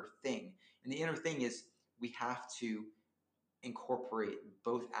inner thing. And the inner thing is, we have to incorporate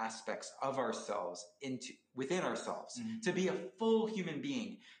both aspects of ourselves within ourselves, to be a full human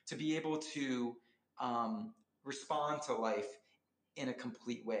being, to be able to respond to life in a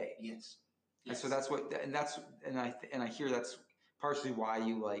complete way. Yes. And so that's what, and I hear that's partially why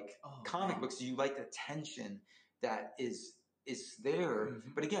you like comic books. You like the tension that is there,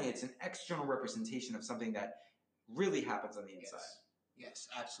 but again, it's an external representation of something that really happens on the inside. Yes,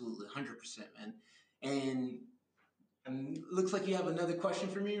 absolutely, 100%, man. And looks like you have another question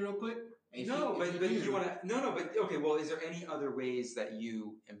for me, real quick. But you want to? No. But okay. Well, is there any other ways that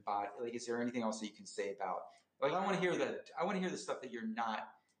you embody? Like, is there anything else that you can say about? Like, I want to hear that. I want to hear the stuff that you're not.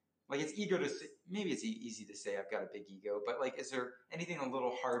 Like, it's ego to say. Maybe it's easy to say I've got a big ego, but like, is there anything a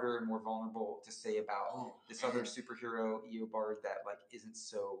little harder and more vulnerable to say about this other superhero Eobard that like isn't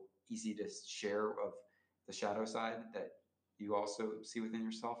so easy to share, of the shadow side that you also see within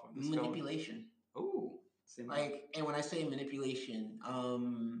yourself? Of this manipulation. Oh. Like, and when I say manipulation,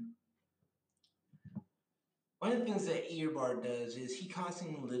 one of the things that Eobard does is he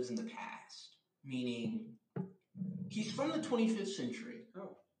constantly lives in the past, meaning he's from the 25th century,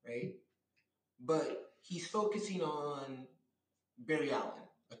 right? But he's focusing on Barry Allen,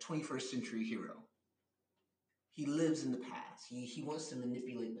 a 21st century hero. He lives in the past. He wants to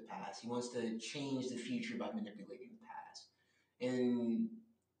manipulate the past. He wants to change the future by manipulating the past. And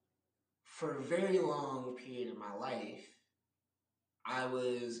for a very long period of my life, I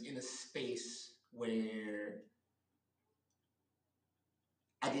was in a space where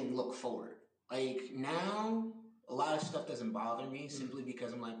I didn't look forward. Like, now, a lot of stuff doesn't bother me simply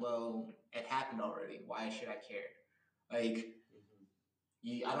because I'm like, well, it happened already. Why should I care? Like,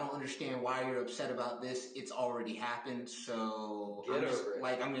 I don't understand why you're upset about this. It's already happened, so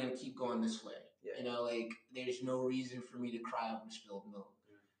I'm going to keep going this way. Yeah. Like, there's no reason for me to cry over spilled milk.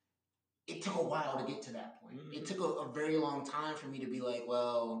 It took a while to get to that point. It took a very long time for me to be like,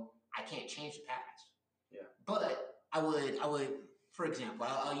 well, I can't change the past. Yeah. But I would, for example,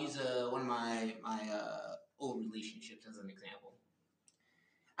 I'll use one of my old relationships as an example.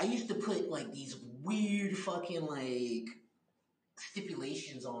 I used to put like these weird fucking like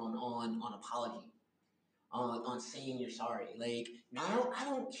stipulations on apology, on saying you're sorry. Like, now I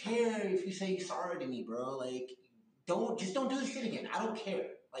don't care if you say you're sorry to me, bro. Like, don't do this shit again. I don't care.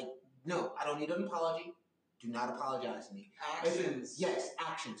 Like, no, I don't need an apology. Do not apologize to me. Actions. Yes,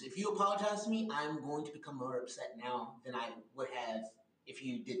 actions. If you apologize to me, I'm going to become more upset now than I would have if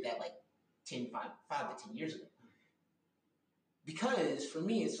you did that like 5 to 10 years ago. Because for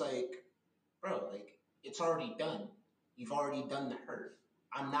me, it's like, bro, like, it's already done. You've already done the hurt.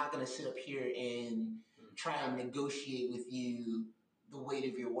 I'm not going to sit up here and try and negotiate with you the weight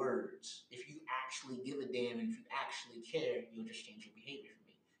of your words. If you actually give a damn and if you actually care, you'll just change your behavior for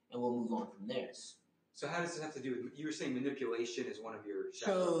me. And we'll move on from there. So how does this have to do with, you were saying manipulation is one of your...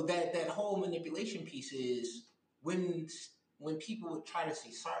 So that whole manipulation piece is when people would try to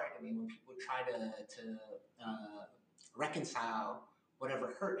say sorry to me, when people would try to reconcile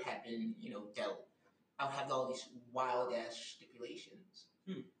whatever hurt had been, dealt, I would have all these wild ass stipulations.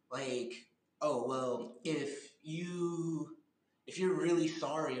 Like, oh, well, if you're really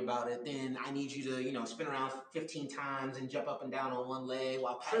sorry about it, then I need you to, spin around 15 times and jump up and down on one leg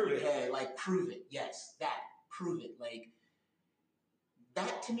while patting your head. Like, prove it. Yes, prove it. Like,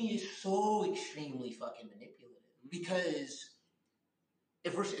 that to me is so extremely fucking manipulative. Because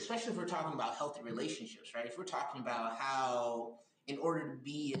especially if we're talking about healthy relationships, right? If we're talking about how in order to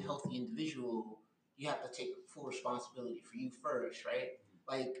be a healthy individual, you have to take full responsibility for you first, right?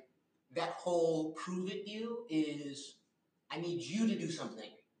 Like, that whole prove it deal is, I need you to do something.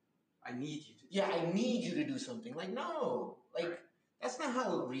 I need you to. I need you to do something. Like, no. Like, that's not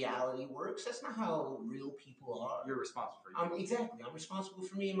how reality works. That's not how real people are. You're responsible for you. Exactly. I'm responsible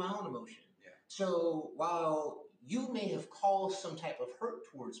for me and my own emotion. Yeah. So while you may have caused some type of hurt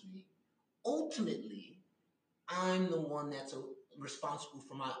towards me, ultimately, I'm the one that's responsible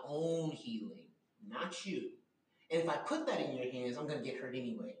for my own healing, not you. And if I put that in your hands, I'm going to get hurt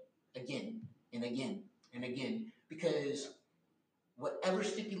anyway, again and again and again, because whatever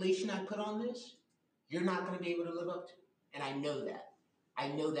stipulation I put on this, you're not going to be able to live up to. And I know that. I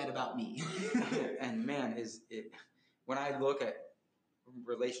know that about me. And man, when I look at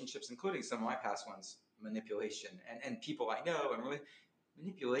relationships, including some of my past ones, manipulation and people I know, and really,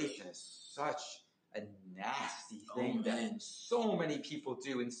 manipulation is such a nasty thing that so many people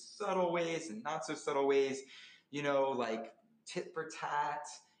do in subtle ways and not so subtle ways, like tit for tat.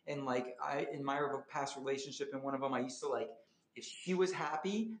 And like in my past relationship, in one of them, I used to like, if she was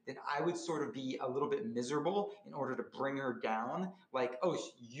happy, then I would sort of be a little bit miserable in order to bring her down. Like, oh,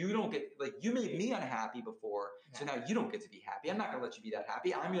 you don't get, like, you made me unhappy before, so now you don't get to be happy. I'm not going to let you be that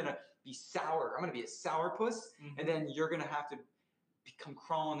happy. I'm going to be sour. I'm going to be a sourpuss, and then you're going to have to come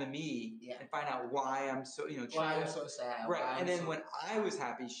crawling to me and find out why I'm so, why I'm so sad. Right. And then when I was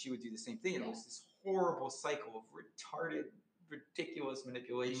happy, she would do the same thing. And it was this horrible cycle of retarded, ridiculous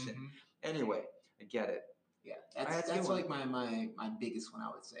manipulation. Anyway, I get it. Yeah, that's like my biggest one, I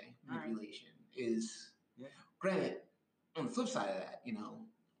would say. Manipulation is, granted, on the flip side of that,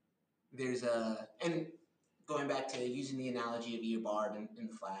 there's and going back to using the analogy of Eobard in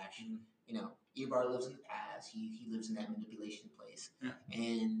The Flash, Eobard lives in the past. He lives in that manipulation place. Yeah.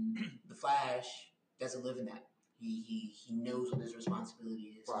 And The Flash doesn't live in that. He knows what his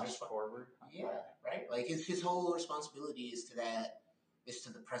responsibility is. Flash forward. Yeah, right? Like his whole responsibility is to that. It's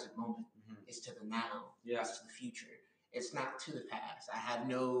to the present moment. It's to the now. It's to the future. It's not to the past. I have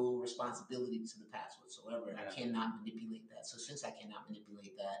no responsibility to the past whatsoever. Yeah. I cannot manipulate that. So since I cannot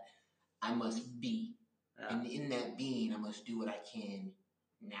manipulate that, I must be. Yeah. And in that being, I must do what I can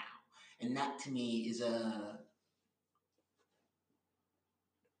now. And that to me is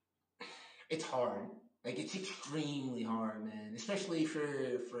it's hard. Like, it's extremely hard, man. Especially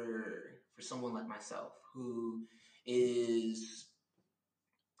for someone like myself who is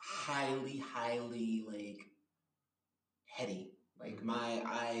highly, like, heady. Like,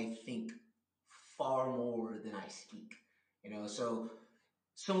 I think far more than I speak. So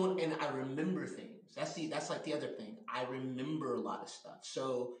and I remember things. That's like the other thing. I remember a lot of stuff.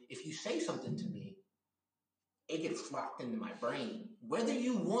 So if you say something to me, it gets locked into my brain. Whether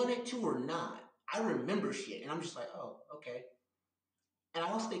you want it to or not, I remember shit. And I'm just like, oh, okay. And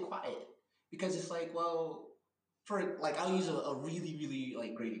I'll stay quiet. Because it's like, well, I'll use a really, really,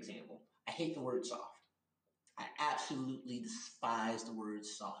 like, great example. I hate the word soft. I absolutely despise the word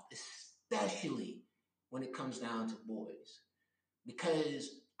soft, especially when it comes down to boys. Because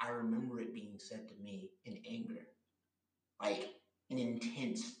I remember it being said to me in anger. Like, an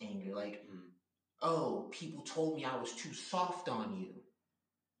intense anger. Like, oh, people told me I was too soft on you.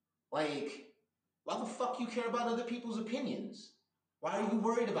 Like, why the fuck you care about other people's opinions? Why are you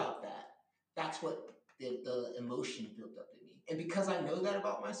worried about that? That's what the emotion built up in me. And because I know that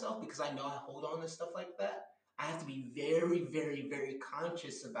about myself, because I know I hold on to stuff like that, I have to be very, very, very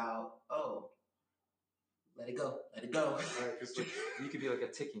conscious about, let it go. Let it go. Right, because you could be like a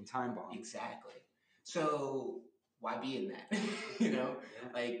ticking time bomb. Exactly. So why be in that?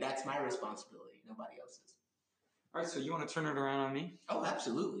 Like, that's my responsibility, nobody else's. All right, so you want to turn it around on me? Oh,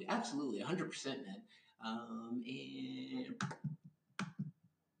 absolutely. Absolutely. 100%, man. And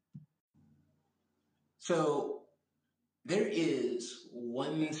so there is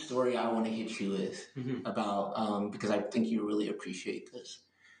one story I want to hit you with about, because I think you really appreciate this.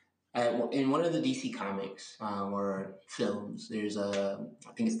 In one of the DC comics or films, there's I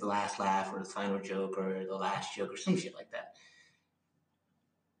think it's The Last Laugh or The Final Joke or The Last Joke or some shit like that.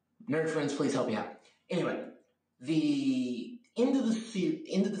 Nerd friends, please help me out. Anyway, the end of the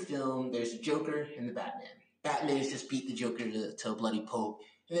film, there's the Joker and the Batman. Batman's just beat the Joker to a bloody pulp.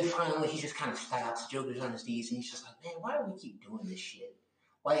 And then finally he just kind of stops. Joker's on his knees and he's just like, man, why do we keep doing this shit?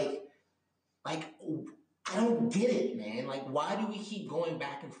 Like, Like, I don't get it, man. Like, why do we keep going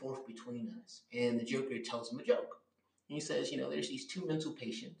back and forth between us? And the Joker tells him a joke. And he says, there's these two mental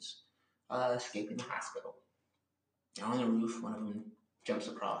patients escaping the hospital. They're on the roof. One of them jumps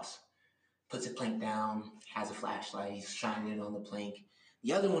across, puts a plank down, has a flashlight. He's shining it on the plank.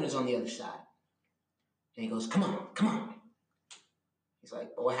 The other one is on the other side. And he goes, come on, come on. He's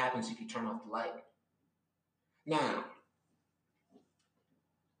like, but what happens if you turn off the light? Now,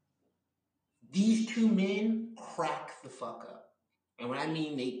 these two men crack the fuck up. And when I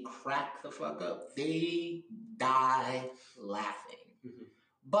mean they crack the fuck up, they die laughing. Mm-hmm.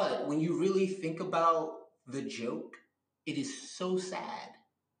 But when you really think about the joke, it is so sad.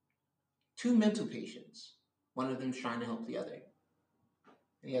 Two mental patients. One of them's trying to help the other.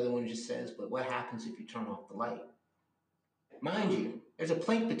 And the other one just says, but what happens if you turn off the light? Mind you, there's a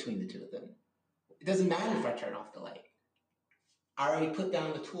plank between the two of them. It doesn't matter if I turn off the light. I already put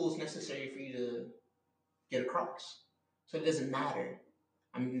down the tools necessary for you to get across. So it doesn't matter.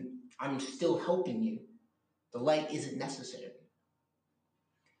 I'm still helping you. The light isn't necessary.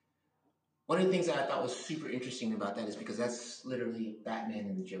 One of the things that I thought was super interesting about that is because that's literally Batman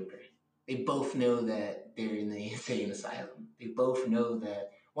and the Joker. They both know that they're in the insane asylum. They both know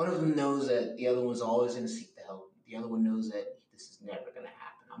that one of them knows that the other one's always going to seek the help. The other one knows that this is never going to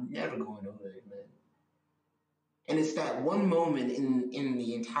happen. I'm never going over there, man. And it's that one moment in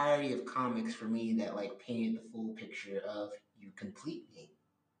the entirety of comics for me that like painted the full picture of you complete me.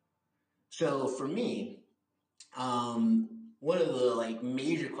 So for me, one of the like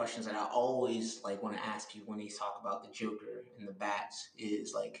major questions that I always like want to ask you when they talk about the Joker and the bats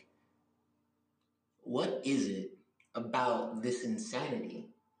is like, what is it about this insanity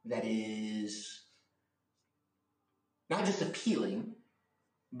that is not just appealing,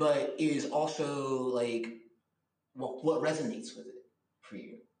 but is also like what resonates with it for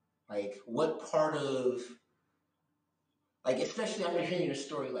you? Like what part of, like especially after hearing a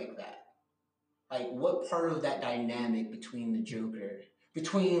story like that, like what part of that dynamic between the Joker,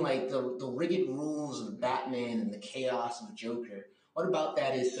 between like the rigid rules of Batman and the chaos of Joker, what about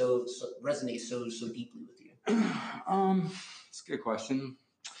that is so resonates so deeply with you? It's a good question.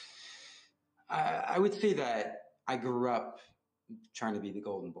 I would say that I grew up trying to be the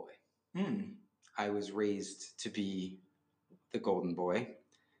golden boy. I was raised to be the golden boy.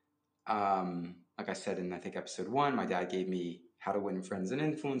 Like I said in, I think, episode 1, my dad gave me how to win friends and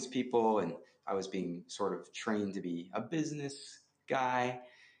influence people, and I was being sort of trained to be a business guy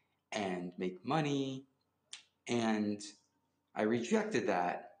and make money, and I rejected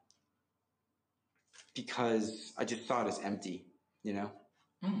that because I just saw it as empty,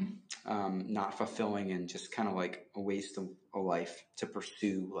 not fulfilling and just kind of like a waste of a life to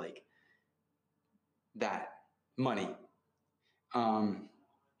pursue like that money.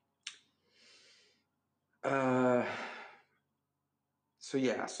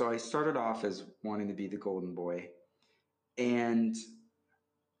 So I started off as wanting to be the golden boy, and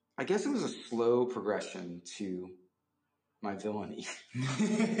I guess it was a slow progression to my villainy.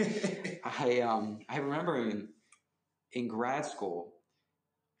 I remember in grad school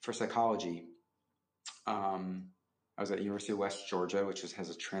for psychology, I was at the University of West Georgia, which has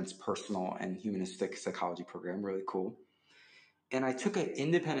a transpersonal and humanistic psychology program, really cool. And I took an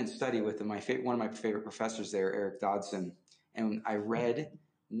independent study with one of my favorite professors there, Eric Dodson, and I read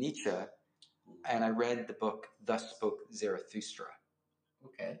Nietzsche, and I read the book Thus Spoke Zarathustra.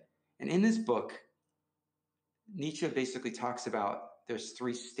 Okay. And in this book, Nietzsche basically talks about there's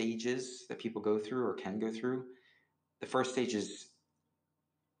 3 stages that people go through or can go through. The first stage is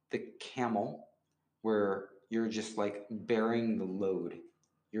the camel, where you're just like bearing the load.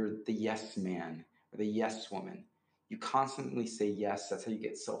 You're the yes man or the yes woman. You constantly say yes. That's how you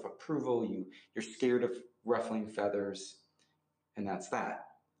get self-approval. You're scared of ruffling feathers, and that's that.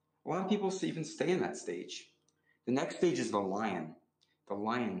 A lot of people even stay in that stage. The next stage is the lion. The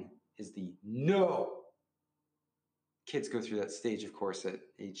lion is the no. Kids go through that stage, of course, at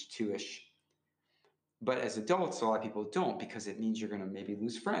age 2-ish. But as adults, a lot of people don't, because it means you're going to maybe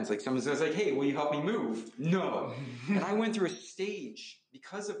lose friends. Like someone says, like, hey, will you help me move? No. And I went through a stage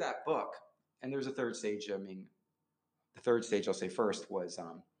because of that book. And there's a third stage. The third stage I'll say first was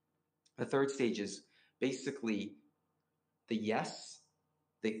the third stage is basically the yes.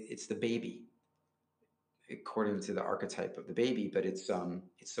 It's the baby, according to the archetype of the baby, but it's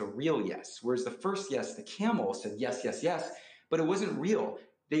a real yes. Whereas the first yes, the camel said yes, yes, yes, but it wasn't real.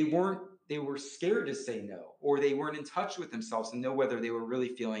 They were scared to say no, or they weren't in touch with themselves to know whether they were really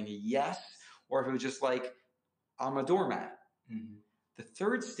feeling a yes, or if it was just like, I'm a doormat. Mm-hmm. The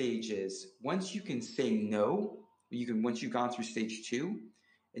third stage is once you can say no, once you've gone through stage 2,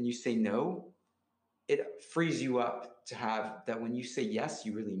 and you say no, it frees you up to have that when you say yes,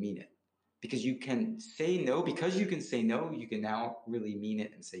 you really mean it. Because you can say no, because you can say no, you can now really mean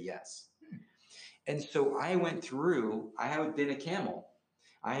it and say yes. And so I went through, I had been a camel.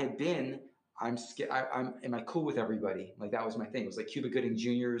 I had been, am I cool with everybody? Like that was my thing. It was like Cuba Gooding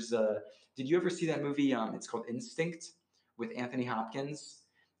Jr.'s, did you ever see that movie? It's called Instinct with Anthony Hopkins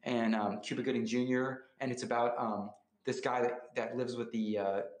and Cuba Gooding Jr. And it's about this guy that lives with the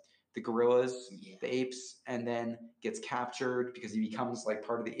gorillas, the apes, and then gets captured because he becomes like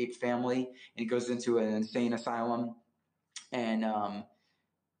part of the ape family, and he goes into an insane asylum. And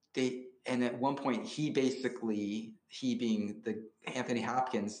and at one point he being the Anthony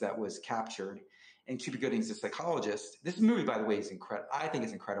Hopkins that was captured, and Cuba Gooding's a psychologist. This movie, by the way, is incredible. I think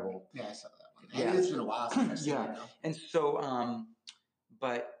it's incredible. Yeah, I saw that one. Yeah, it's been a while since I've seen it though. And so,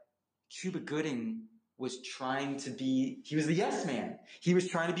 but Cuba Gooding was trying to be, he was the yes man. He was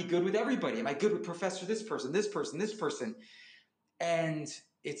trying to be good with everybody. Am I good with Professor this person, this person, this person? And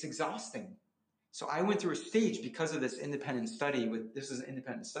it's exhausting. So I went through a stage because of this independent study with this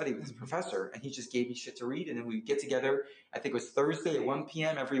professor, and he just gave me shit to read. And then we would get together, I think it was Thursday at 1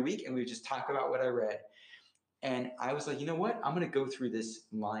 p.m. every week, and we would just talk about what I read. And I was like, you know what? I'm going to go through this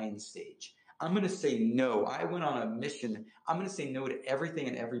lion stage. I'm going to say no. I went on a mission. I'm going to say no to everything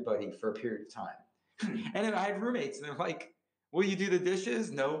and everybody for a period of time. And then I had roommates, and they're like, will you do the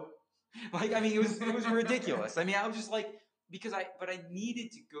dishes? No. Like, I mean, it was ridiculous. I mean, I was just like, but I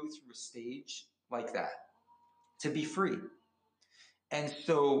needed to go through a stage like that to be free. And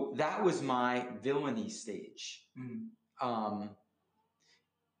so that was my villainy stage. And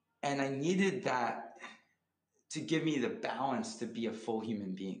I needed that to give me the balance to be a full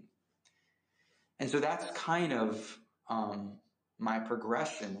human being. And so that's kind of my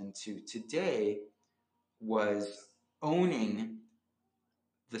progression into today was owning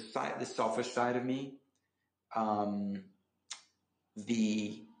the selfish side of me.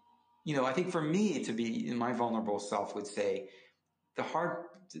 I think for me to be my vulnerable self would say the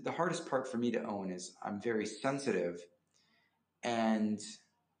hardest part for me to own is I'm very sensitive. And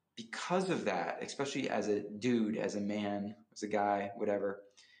because of that, especially as a dude, as a man, as a guy, whatever,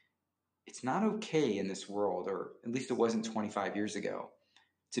 it's not okay in this world, or at least it wasn't 25 years ago,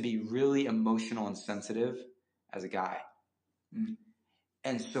 to be really emotional and sensitive as a guy.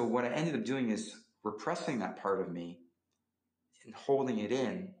 And so what I ended up doing is repressing that part of me and holding it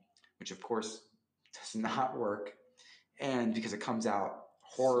in, which of course does not work. And because it comes out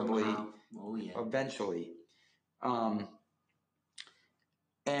horribly eventually.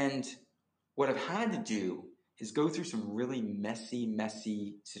 And what I've had to do is go through some really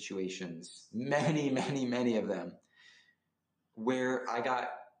messy situations, many of them, where I got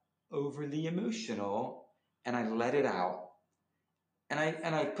overly emotional and I let it out. And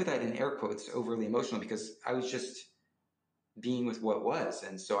I put that in air quotes, overly emotional, because I was just being with what was.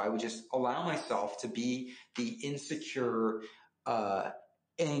 And so I would just allow myself to be the insecure,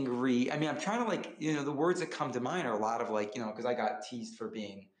 angry. I mean, I'm trying to the words that come to mind are a lot of because I got teased for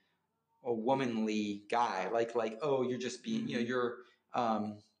being a womanly guy, oh, you're just being, you're, I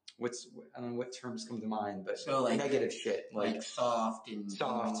don't know what terms come to mind, but so negative shit, like soft and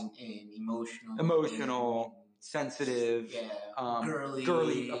emotional, sensitive,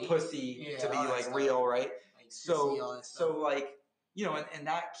 girly, a pussy, to be real, right? So and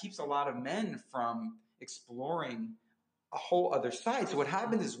that keeps a lot of men from exploring a whole other side. So what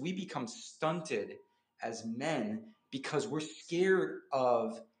happens is we become stunted as men because we're scared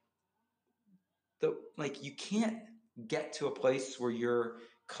of you can't get to a place where you're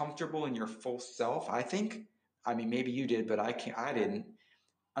comfortable in your full self. I think, I mean, maybe you did, but I didn't,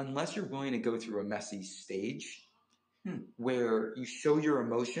 unless you're willing to go through a messy stage where you show your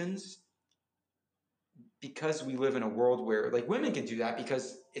emotions, because we live in a world where women can do that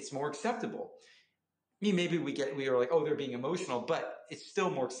because it's more acceptable. I mean, maybe we are like, oh, they're being emotional, but it's still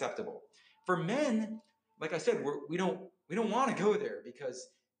more acceptable. For men, like I said, we don't want to go there because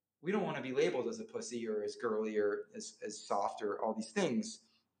we don't want to be labeled as a pussy or as girly or as soft or all these things.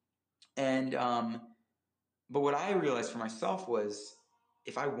 And but what I realized for myself was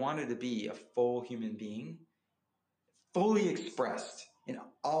if I wanted to be a full human being, fully expressed in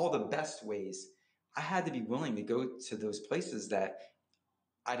all the best ways, I had to be willing to go to those places that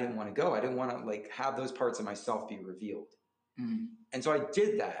I didn't want to go. I didn't want to have those parts of myself be revealed. And so I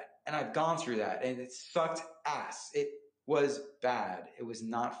did that, and I've gone through that, and it sucked ass. It was bad. It was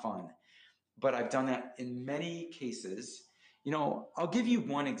not fun. But I've done that in many cases. I'll give you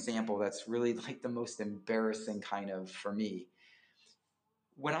one example that's really the most embarrassing kind of for me.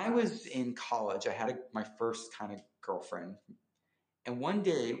 When I was in college, I had my first kind of girlfriend, And one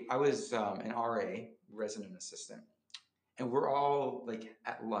day I was an RA, resident assistant, and we're all like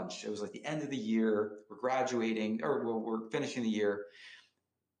at lunch. It was like the end of the year. We're graduating, or we're finishing the year.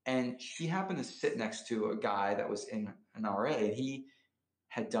 And she happened to sit next to a guy that was in an RA, and he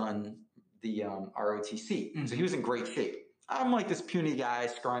had done the ROTC. Mm-hmm. So he was in great shape. I'm like this puny guy,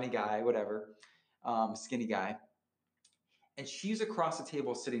 scrawny guy, whatever, skinny guy. And she's across the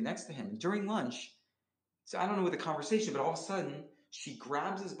table sitting next to him. And during lunch, so I don't know what the conversation, but all of a sudden, she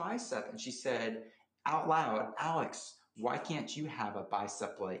grabs his bicep and she said out loud, Alex, why can't you have a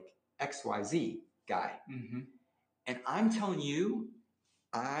bicep like XYZ guy? Mm-hmm. And I'm telling you,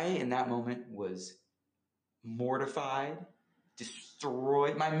 I, in that moment, was mortified,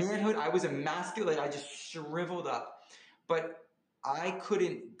 destroyed. My manhood, I was emasculated. I just shriveled up. But I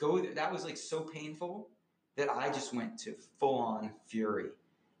couldn't go there. That was like so painful that I just went to full-on fury.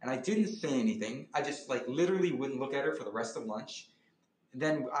 And I didn't say anything. I just like literally wouldn't look at her for the rest of lunch. And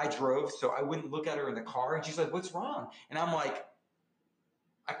then I drove, so I wouldn't look at her in the car. And she's like, what's wrong? And I'm like,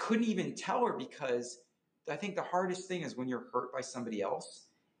 I couldn't even tell her, because I think the hardest thing is when you're hurt by somebody else,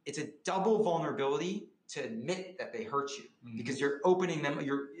 it's a double vulnerability to admit that they hurt you, mm-hmm. because you're opening them,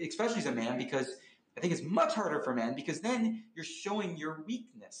 especially as a man, because I think it's much harder for men, because then you're showing your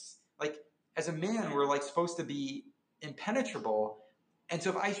weakness. Like as a man, we're like supposed to be impenetrable. And so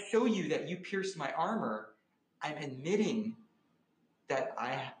if I show you that you pierced my armor, I'm admitting that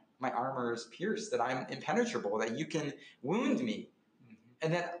my armor is pierced, that I'm impenetrable, that you can wound me, mm-hmm.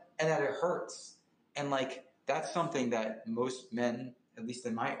 and that it hurts. And like that's something that most men, at least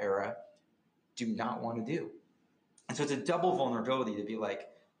in my era, do not want to do. And so it's a double vulnerability to be like,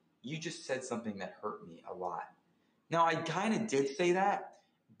 you just said something that hurt me a lot. Now I kind of did say that,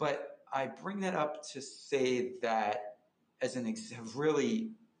 but I bring that up to say that as a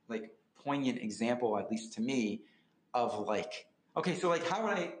really like poignant example, at least to me, of like, okay, so like how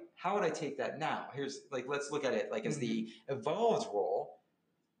would I take that now? Here's like, let's look at it like as the evolved role.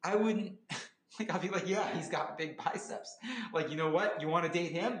 I wouldn't like, I'd be like, yeah, he's got big biceps. Like, you know what? You want to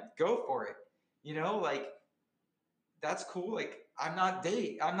date him? Go for it. You know, like that's cool. Like I'm not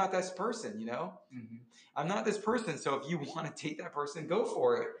this person, you know, mm-hmm. I'm not this person. So if you want to date that person, go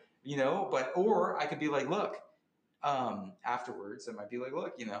for it, you know, or I could be like, look, afterwards, I might be like,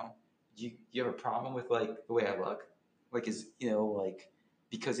 look, you know, you have a problem with like the way I look? Like, like,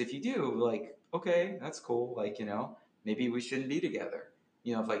 because if you do, like, okay, that's cool. Like, you know, maybe we shouldn't be together,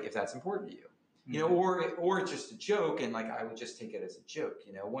 you know, if that's important to you, mm-hmm. you know, or it's just a joke. And like, I would just take it as a joke,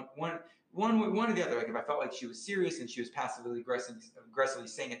 you know, one or the other. Like if I felt like she was serious and she was passively aggressively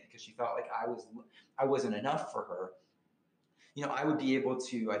saying it because she felt like I wasn't enough for her, you know, I would be able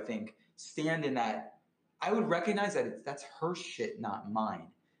to, I think, stand in that. I would recognize that that's her shit, not mine.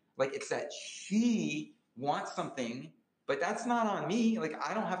 Like it's that she wants something, but that's not on me. Like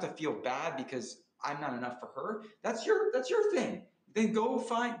I don't have to feel bad because I'm not enough for her. That's your thing. Then go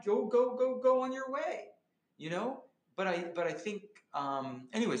on your way, you know? But I think,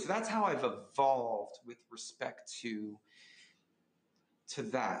 anyway, so that's how I've evolved with respect to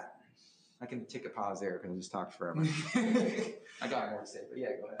that. I can take a pause there because I just talked forever. I got more to say, but yeah,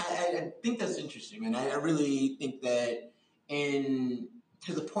 go ahead. I think that's interesting, and I really think that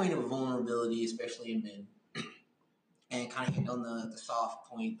to the point of vulnerability, especially in men, and kind of hit on the soft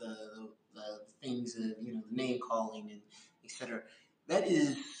point, the things that, you know, the name calling and etc. That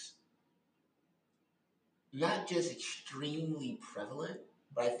is not just extremely prevalent,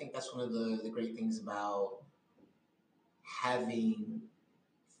 but I think that's one of the great things about having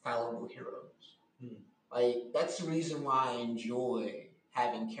fallible heroes. Like that's the reason why I enjoy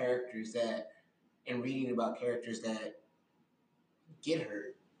having characters and reading about characters that get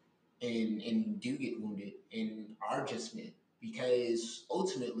hurt and do get wounded and are just men, because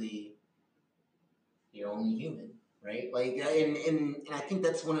ultimately you're only human, right? Like and I think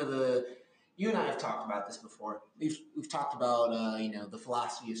that's one of you and I have talked about this before. We've talked about you know, the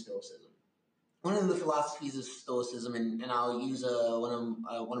philosophy of Stoicism. One of the philosophies of Stoicism, and I'll use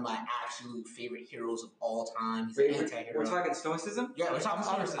one of my absolute favorite heroes of all time. He's an anti-hero. We're talking Stoicism? Yeah, we're talking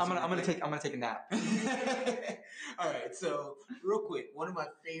Stoicism. I'm gonna take a nap. All right, so real quick, one of my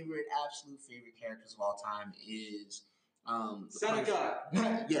absolute favorite characters of all time is Seneca.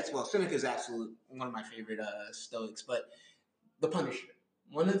 Yes, well, Seneca is one of my favorite Stoics, but the Punisher.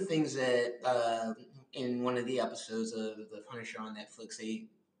 One of the things that in one of the episodes of the Punisher on Netflix,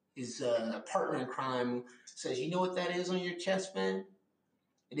 his partner in crime says, "You know what that is on your chest, man?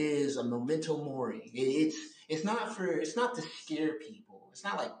 It is a memento mori. It's not to scare people. It's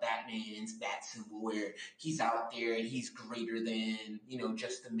not like Batman's bat symbol where he's out there and he's greater than, you know,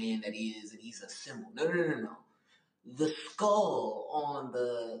 just the man that he is and he's a symbol. No. the skull on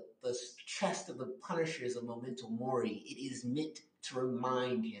the chest of the Punisher is a memento mori. It is meant to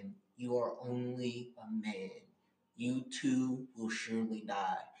remind him, you are only a man. You too will surely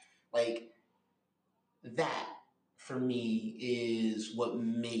die. Like, that, for me, is what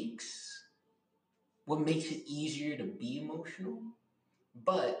makes it easier to be emotional.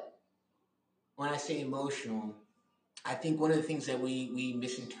 But when I say emotional, I think one of the things that we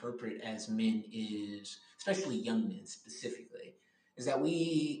misinterpret as men is, especially young men specifically, is that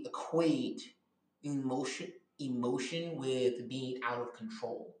we equate emotion with being out of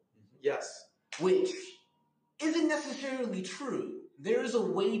control. Yes. Which isn't necessarily true. There is a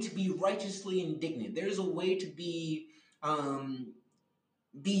way to be righteously indignant. There is a way to be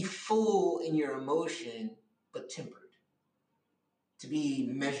full in your emotion, but tempered. To be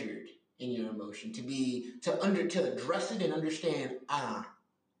measured in your emotion, to address it and understand,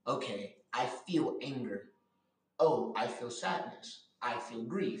 okay, I feel anger. Oh, I feel sadness. I feel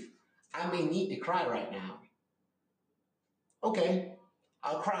grief. I may need to cry right now. Okay,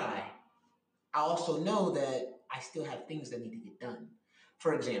 I'll cry. I also know that I still have things that need to get done.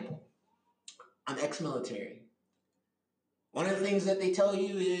 For example, I'm ex-military. One of the things that they tell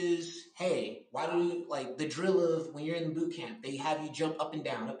you is, hey, why do you, like the drill of when you're in boot camp, they have you jump up and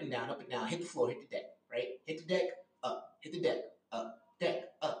down, up and down, up and down, hit the floor, hit the deck, right? Hit the deck, up, hit the deck, up, deck,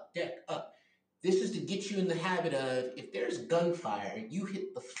 up, deck, up. This is to get you in the habit of, if there's gunfire, you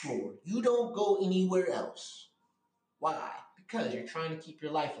hit the floor. You don't go anywhere else. Why? Because you're trying to keep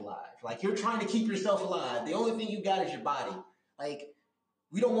your life alive. Like, you're trying to keep yourself alive. The only thing you got is your body. Like,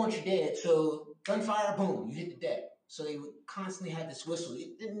 we don't want you dead, so gunfire, boom, you hit the deck. So they would constantly have this whistle.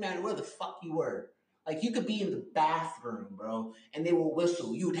 It didn't matter where the fuck you were. Like, you could be in the bathroom, bro, and they will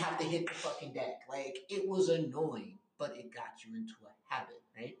whistle. You would have to hit the fucking deck. Like, it was annoying, but it got you into a habit,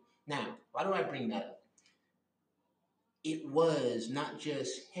 right? Now, why do I bring that up? It was not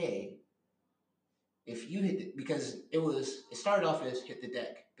just, hey, if you hit it, because it started off as hit the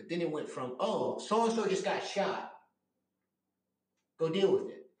deck, but then it went from, oh, so-and-so just got shot. Go deal with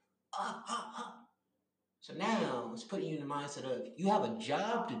it. So now it's putting you in the mindset of, you have a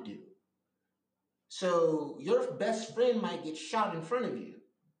job to do. So your best friend might get shot in front of you.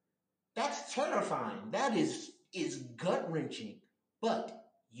 That's terrifying. That is gut-wrenching. But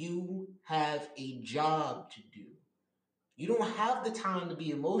you have a job to do. You don't have the time to be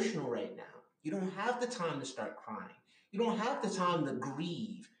emotional right now. You don't have the time to start crying. You don't have the time to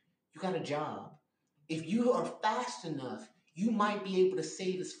grieve. You got a job. If you are fast enough, you might be able to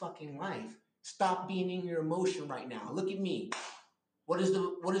save his fucking life. Stop being in your emotion right now. Look at me. What is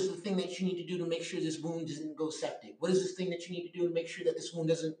the thing that you need to do to make sure this wound doesn't go septic? What is this thing that you need to do to make sure that this wound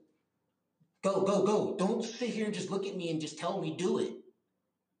doesn't go? Don't sit here and just look at me and just tell me do it.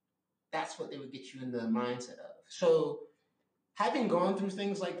 That's what they would get you in the mindset of. So having gone through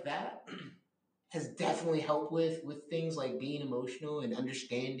things like that has definitely helped with things like being emotional and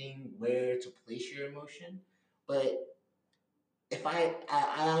understanding where to place your emotion. But if I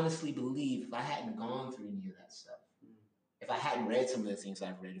honestly believe if I hadn't gone through any of that stuff, if I hadn't read some of the things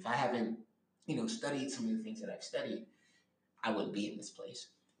I've read, if I haven't, studied some of the things that I've studied, I wouldn't be in this place.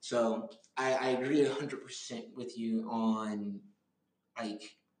 So I agree 100% with you on,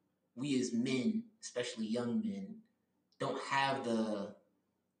 like, we as men, especially young men, don't have the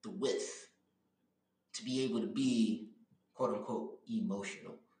width to be able to be, quote unquote,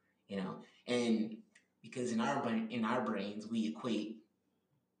 emotional, and because in our brains we equate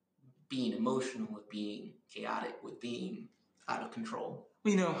being emotional with being chaotic, with being out of control.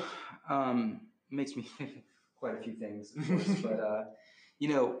 Makes me think quite a few things, of course, but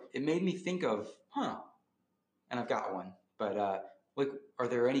it made me think of, and I've got one, but like, are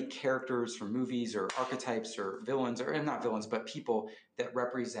there any characters from movies or archetypes or villains, or not villains, but people that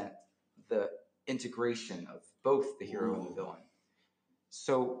represent the integration of both the hero and the villain?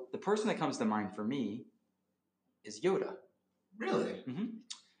 So the person that comes to mind for me is Yoda. Really? Mm-hmm.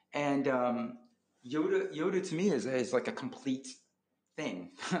 And Yoda to me is like a complete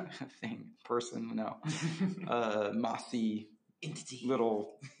person, mossy entity,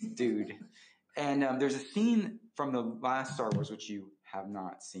 little dude. And there's a scene from the last Star Wars, which you have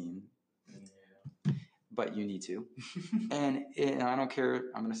not seen, but you need to. and I don't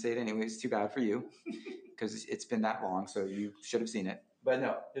care. I'm going to say it anyway. It's too bad for you because it's been that long, so you should have seen it. But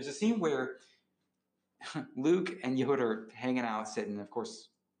no, there's a scene where Luke and Yoda are hanging out, sitting. Of course,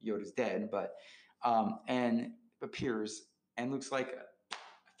 Yoda's dead, but and appears and Luke's like, I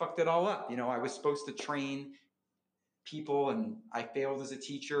fucked it all up. I was supposed to train people and I failed as a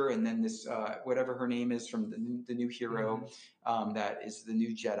teacher, and then this whatever her name is from the new hero, that is the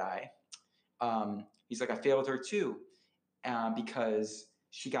new Jedi, He's like, I failed her too, because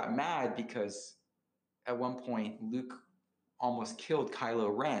she got mad because at one point Luke almost killed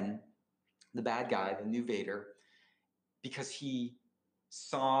Kylo Ren, the bad guy, the new Vader, because he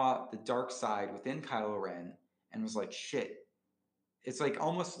saw the dark side within Kylo Ren and was like, shit. It's like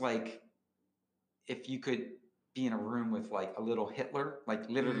almost like if you could be in a room with like a little Hitler, like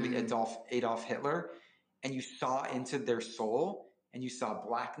literally Adolf Hitler, and you saw into their soul and you saw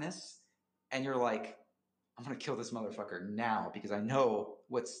blackness, and you're like, I'm going to kill this motherfucker now because I know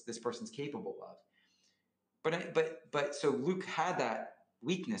what this person's capable of. But so Luke had that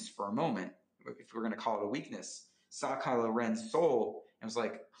weakness for a moment, if we're going to call it a weakness, saw Kylo Ren's soul and was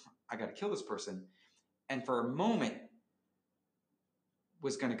like, I got to kill this person. And for a moment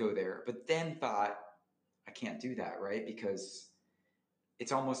was going to go there, but then thought, I can't do that, right? Because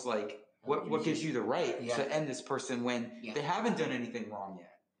it's almost like, what gives you the right to end this person when they haven't done anything wrong yet?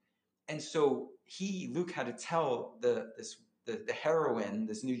 And so Luke had to tell the heroine,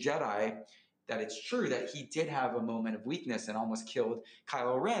 this new Jedi, that it's true that he did have a moment of weakness and almost killed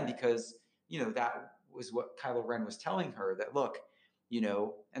Kylo Ren because, that was what Kylo Ren was telling her, that look,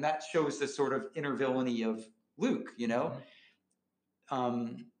 and that shows the sort of inner villainy of Luke,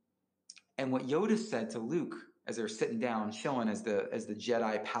 and what Yoda said to Luke as they're sitting down chilling as the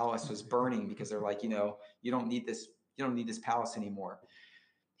Jedi palace was burning because they're like, you don't need this palace anymore.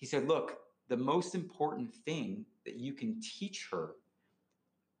 He said, look, the most important thing that you can teach her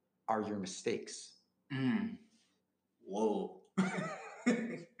are your mistakes. Whoa.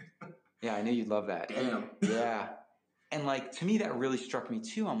 Yeah, I knew you'd love that. Damn. Yeah. And like, to me, that really struck me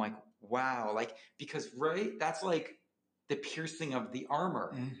too. I'm like, wow. Like, because, right, that's like the piercing of the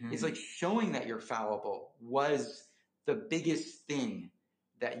armor. It's like showing that you're fallible was the biggest thing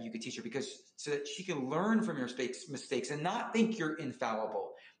that you could teach her, because so that she can learn from your mistakes and not think you're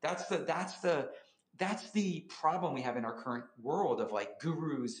infallible. That's the problem we have in our current world of like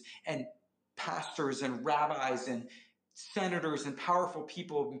gurus and pastors and rabbis and senators and powerful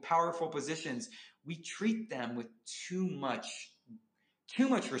people in powerful positions. We treat them with too much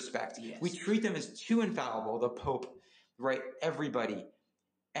respect. Yes. We treat them as too infallible, the Pope, right? Everybody.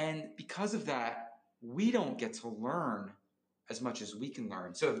 And because of that, we don't get to learn as much as we can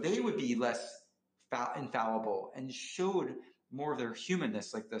learn. So if they would be less infallible and showed more of their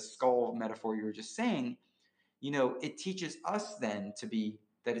humanness, like the skull metaphor you were just saying, it teaches us then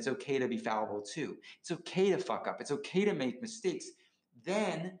that it's okay to be fallible too. It's okay to fuck up. It's okay to make mistakes.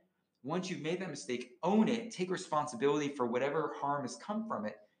 Then once you've made that mistake, own it, take responsibility for whatever harm has come from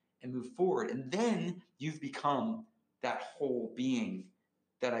it and move forward. And then you've become that whole being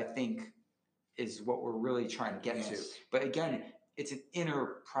that I think is what we're really trying to get to. But again, it's an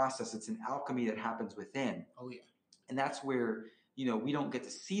inner process. It's an alchemy that happens within. Oh, yeah. And that's where, we don't get to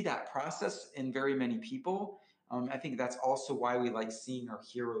see that process in very many people. I think that's also why we like seeing our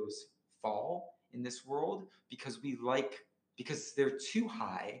heroes fall in this world, because they're too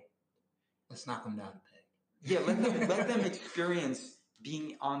high. Let's knock them down a peg. Yeah, let them experience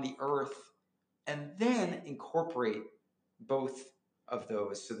being on the earth and then incorporate both of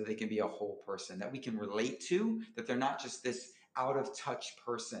those so that they can be a whole person that we can relate to, that they're not just this out of touch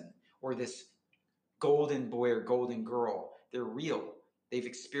person or this golden boy or golden girl. They're real. They've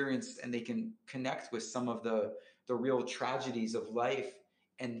experienced and they can connect with some of the real tragedies of life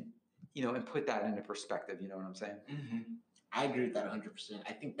and put that into perspective. You know what I'm saying? Mm-hmm. I agree with that 100%.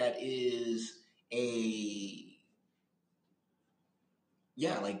 I think that is that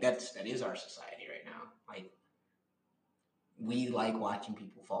is our society right now. Like, we like watching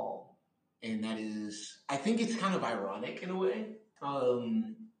people fall. And that is, I think it's kind of ironic in a way.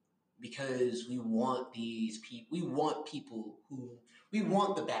 Because we want these people, we want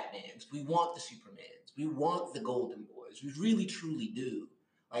the Batmans, we want the Supermans, we want the Golden Boys. We really, truly do.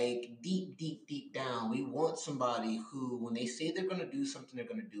 Like, deep, deep, deep down, we want somebody who, when they say they're going to do something, they're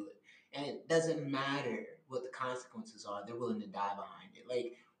going to do it. And it doesn't matter what the consequences are, they're willing to die behind it.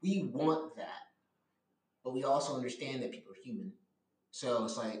 Like, we want that. But we also understand that people are human. So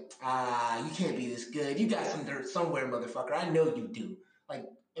it's like, you can't be this good. You got some dirt somewhere, motherfucker. I know you do. Like,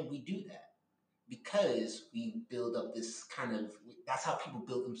 and we do that because we build up this that's how people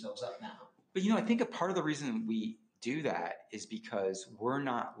build themselves up now. But, I think a part of the reason we do that is because we're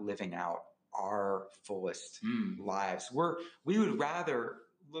not living out our fullest lives. We would rather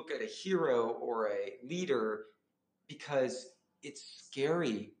look at a hero or a leader because it's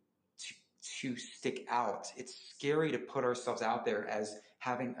scary to stick out. It's scary to put ourselves out there as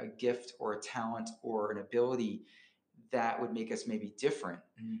having a gift or a talent or an ability that would make us maybe different.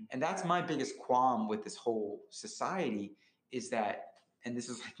 And that's my biggest qualm with this whole society, is that and this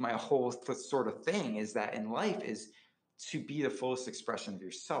is like my whole sort of thing, is that in life is to be the fullest expression of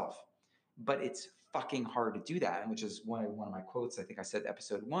yourself. But it's fucking hard to do that. And which is one of my quotes, I think I said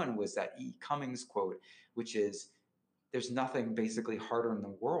episode 1, was that E. Cummings quote, which is, there's nothing basically harder in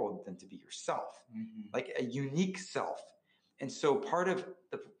the world than to be yourself, like a unique self. And so part of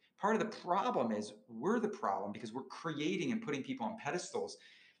the problem is we're the problem, because we're creating and putting people on pedestals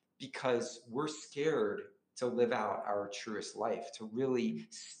because we're scared to live out our truest life, to really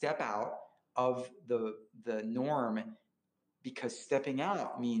step out of the norm, because stepping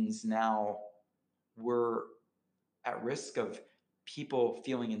out means now we're at risk of people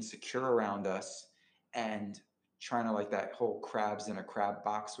feeling insecure around us and trying to, like that whole crabs in a crab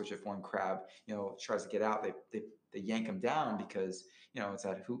box, which if one crab, tries to get out, they yank them down, because, it's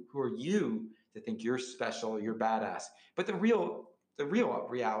that who are you to think you're special, you're badass. But the real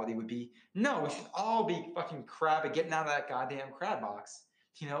reality would be, no, we should all be fucking crab getting out of that goddamn crab box.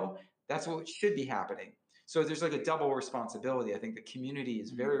 That's what should be happening. So there's like a double responsibility. I think the community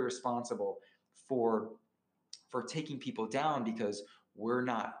is very responsible for taking people down, because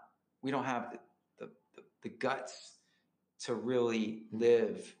we don't have the guts to really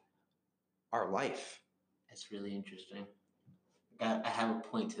live our life. That's really interesting. I have a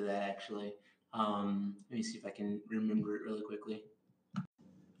point to that, actually. Let me see if I can remember it really quickly.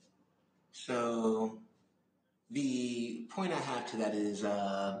 So the point I have to that is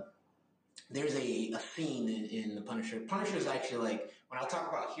there's a scene in The Punisher. Punisher is actually, like, when I talk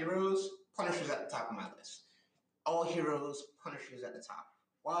about heroes, Punisher's at the top of my list. All heroes, Punisher's at the top.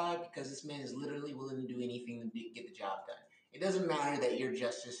 Why? Because this man is literally willing to do anything to get the job done. It doesn't matter that your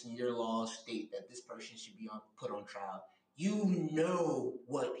justice and your laws state that this person should be put on trial. You know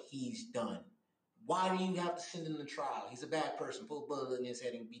what he's done. Why do you have to send him to trial? He's a bad person. Put a bullet in his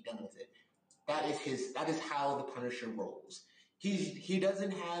head and be done with it. That is how the Punisher rolls. He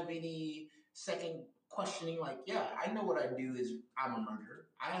doesn't have any second questioning, like, yeah, I know what I do is I'm a murderer.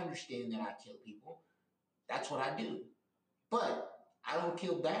 I understand that I kill people. That's what I do. But I don't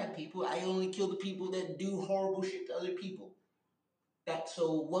kill bad people. I only kill the people that do horrible shit to other people.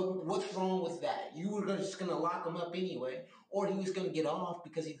 So what's wrong with that? You were just going to lock him up anyway, or he was going to get off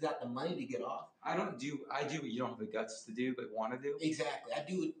because he's got the money to get off. I do what you don't have the guts to do, but want to do. Exactly. I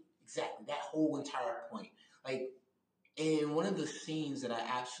do it. Exactly. That whole entire point. Like, and one of the scenes that I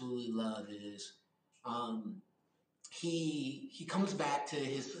absolutely love is he comes back to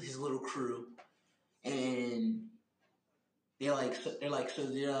his little crew, and they're like, where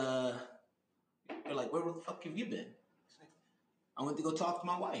the fuck have you been? Like, I went to go talk to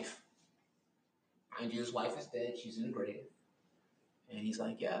my wife. Mind you, his wife is dead. She's in the grave. And he's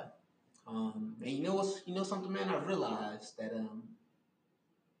like, yeah. And you know something, man? I've realized that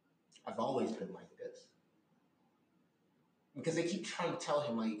I've always been like this. Because they keep trying to tell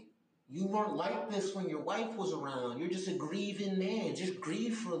him, like, you weren't like this when your wife was around. You're just a grieving man. Just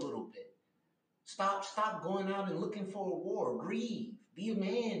grieve for a little bit. Stop going out and looking for a war. Grieve. Be a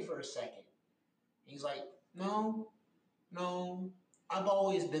man for a second. And he's like, no, I've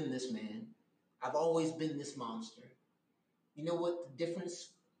always been this man. I've always been this monster. You know what the difference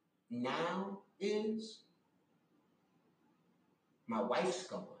now is? My wife's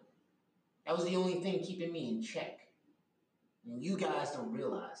gone. That was the only thing keeping me in check. And you guys don't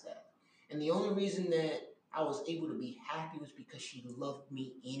realize that. And the only reason that I was able to be happy was because she loved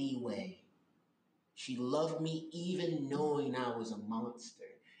me anyway. She loved me even knowing I was a monster.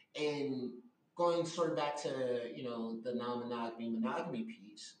 And going sort of back to, the non-monogamy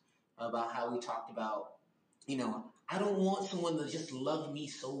piece about how we talked about, I don't want someone to just love me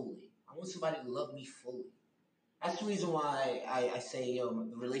solely. I want somebody to love me fully. That's the reason why I say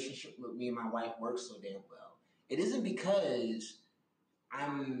the relationship with me and my wife works so damn well. It isn't because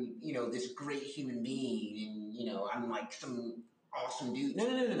I'm, this great human being and, I'm like some awesome dude.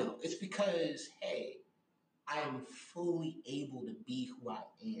 No. It's because, hey, I am fully able to be who I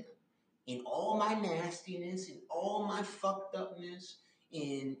am. In all my nastiness, in all my fucked upness,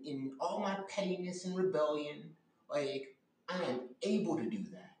 in all my pettiness and rebellion, like, I am able to do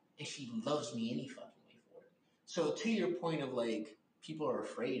that. And she loves me any fucking way for it. So to your point of, like, people are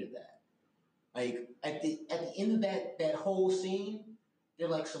afraid of that. Like, at the end of that whole scene, they're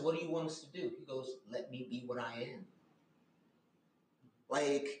like, so what do you want us to do? He goes, let me be what I am.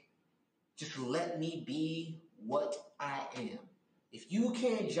 Like, just let me be what I am. If you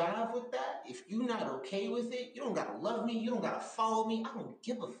can't jive with that, if you're not okay with it, you don't gotta love me, you don't gotta follow me, I don't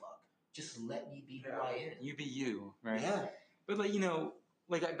give a fuck. Just let me be who I am. You be you, right? Yeah. But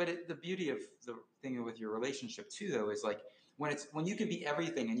the beauty of the thing with your relationship too, though, is like when you can be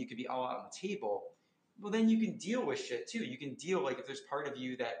everything and you can be all out on the table, well, then you can deal with shit too. You can deal, like, if there's part of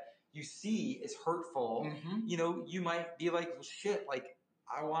you that you see is hurtful, you know, you might be like, well, shit, like,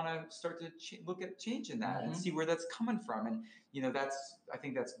 I want to start to look at changing that and see where that's coming from. And, you know, I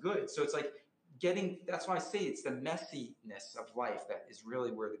think that's good. So it's like that's why I say it's the messiness of life that is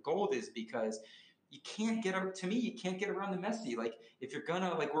really where the gold is, because you can't get around the messy. Like, if you're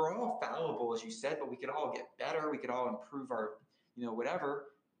gonna, like, we're all fallible, as you said, but we could all get better. We could all improve our, you know, whatever.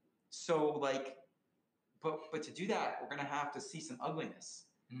 So, like, but to do that, we're gonna have to see some ugliness,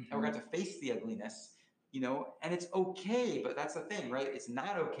 and we're gonna have to face the ugliness, you know. And it's okay, but that's the thing, right? It's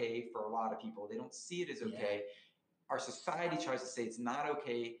not okay for a lot of people. They don't see it as okay. Yeah. Our society tries to say it's not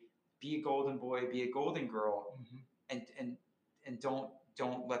okay. Be a golden boy, be a golden girl, and don't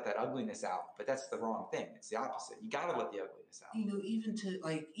let that ugliness out. But that's the wrong thing. It's the opposite. You gotta let the ugliness out. You know,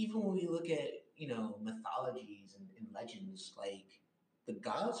 even when we look at, you know, mythologies and legends, like, the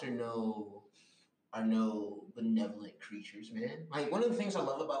gods are no benevolent creatures, man. Like, one of the things I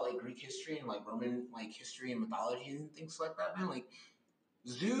love about, like, Greek history and, like, Roman, like, history and mythology and things like that, man, like,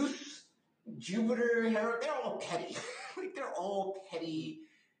 Zeus, Jupiter, Hera, they're all petty. Like, they're all petty,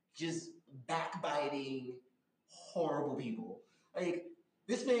 just backbiting, horrible people. Like,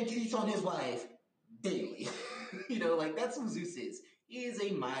 this man cheats on his wife daily. You know, like, that's who Zeus is. He is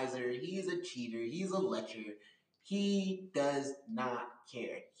a miser. He is a cheater. He's a lecher. He does not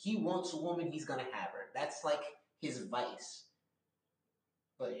care. He wants a woman, he's going to have her. That's like his vice.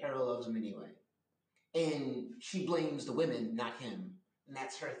 But Hera loves him anyway. And she blames the women, not him. And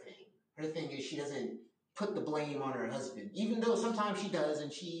that's her thing. Her thing is she doesn't put the blame on her husband, even though sometimes she does,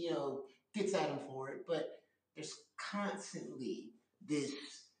 and she, you know, gets at him for it. But there's constantly this,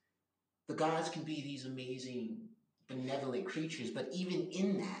 the gods can be these amazing, benevolent creatures, but even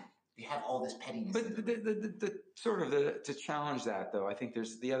in that, they have all this pettiness. But to challenge that, though, I think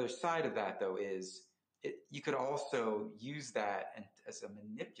there's the other side of that, though, is you could also use that as a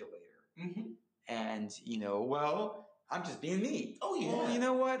manipulator. And, you know, well, I'm just being me. Oh, yeah. Well, you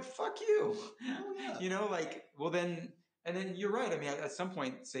know what? Fuck you. Oh, yeah. You know, like, well, then, and then you're right. I mean, at some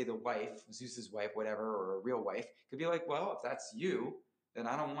point, say the wife, Zeus's wife, whatever, or a real wife, could be like, well, if that's you, then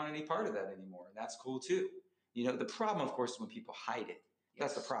I don't want any part of that anymore. And that's cool, too. You know, the problem, of course, is when people hide it.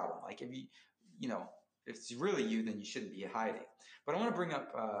 That's the problem. Like, if you know, if it's really you, then you shouldn't be hiding. But I want to bring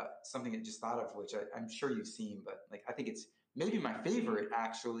up something I just thought of, which I'm sure you've seen, but, like, I think it's maybe my favorite,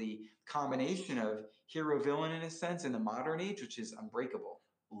 actually, combination of hero-villain, in a sense, in the modern age, which is Unbreakable.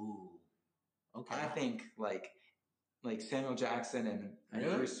 Ooh. Okay. I think, like Samuel Jackson and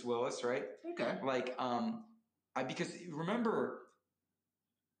Bruce Willis, right? Okay. Like, because remember,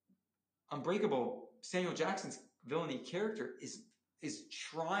 Unbreakable, Samuel Jackson's villainy character is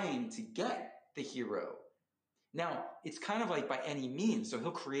trying to get the hero. Now, it's kind of like by any means. So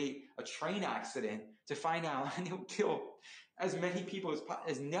he'll create a train accident to find out, and he'll kill as many people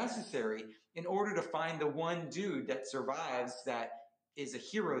as necessary in order to find the one dude that survives, that is a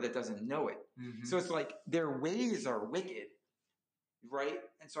hero that doesn't know it. So it's like their ways are wicked, right?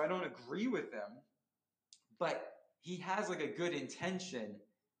 And so I don't agree with them, but he has, like, a good intention,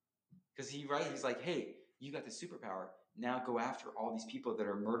 because he's like, hey, you got the superpower. Now go after all these people that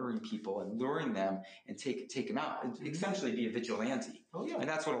are murdering people and luring them and take them out. And essentially be a vigilante. Oh, yeah. And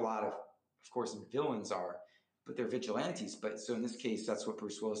that's what a lot of course, villains are. But they're vigilantes. But so in this case, that's what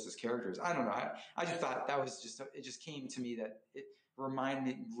Bruce Willis's character is. I don't know. I just thought that was it just came to me that it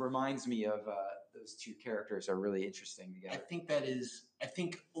reminds me of those two characters are really interesting together. I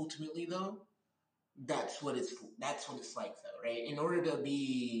think ultimately, though, that's what it's like, though, right? In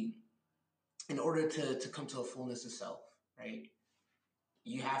order to come to a fullness of self, right?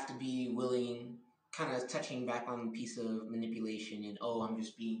 You have to be willing, kind of touching back on the piece of manipulation and, oh, I'm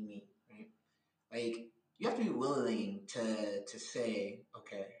just being me, right? Like, you have to be willing to say,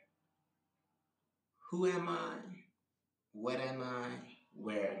 okay, who am I? What am I?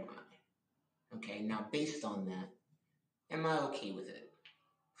 Where am I? Okay, now based on that, am I okay with it?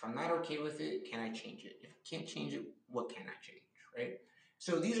 If I'm not okay with it, can I change it? If I can't change it, what can I change, right?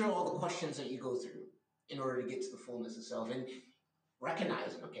 So these are all the questions that you go through in order to get to the fullness of self. And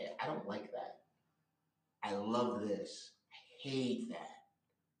recognizing, okay, I don't like that. I love this. I hate that.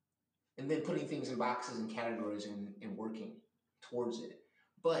 And then putting things in boxes and categories and working towards it.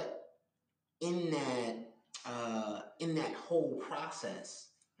 But in that whole process,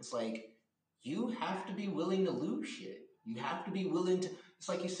 it's like, you have to be willing to lose shit. You have to be willing to, it's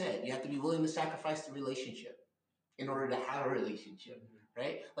like you said, you have to be willing to sacrifice the relationship in order to have a relationship,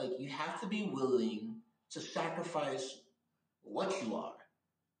 right? Like, you have to be willing to sacrifice what you are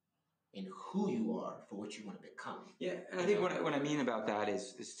and who you are for what you want to become. Yeah, and I think what I mean about that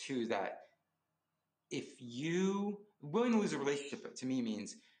is too, that if you willing to lose a relationship, to me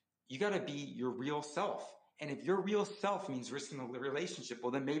means you got to be your real self. And if your real self means risking the relationship,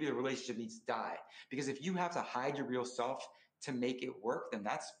 well, then maybe the relationship needs to die. Because if you have to hide your real self to make it work, then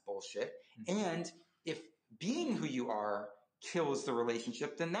that's bullshit. Mm-hmm. And if being who you are kills the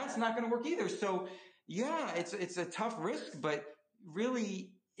relationship, then that's not going to work either. So yeah, it's a tough risk, but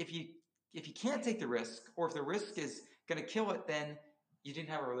really, if you can't take the risk, or if the risk is going to kill it, then you didn't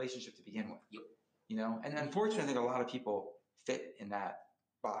have a relationship to begin with. Yep. You know, and unfortunately, I think a lot of people fit in that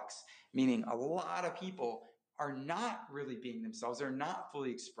box, meaning a lot of people are not really being themselves. They're not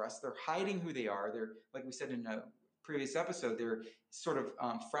fully expressed. They're hiding who they are. They're, like we said in a previous episode, they're sort of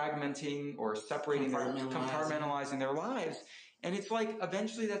fragmenting or separating, compartmentalizing their lives. And it's like,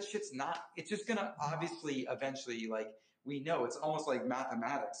 eventually that shit's not, it's just going to obviously eventually, like we know, it's almost like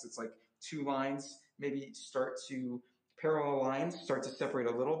mathematics. It's like two lines maybe start to, parallel lines start to separate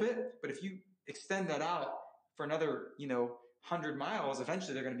a little bit. But if you extend that out for another, 100 miles,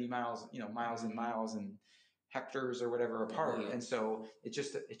 eventually they're going to be miles and miles and hectares or whatever apart. Oh, yeah. And so it's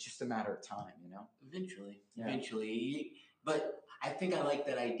just a matter of time, Eventually. But I think I like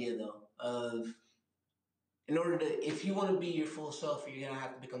that idea though of, in order to, if you want to be your full self, you're going to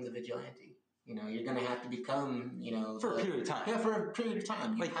have to become the vigilante. You're going to have to become, for a period of time. Yeah, for a period of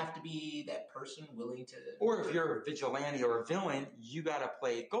time. You have to be that person willing to. Or if you're a vigilante or a villain, you got to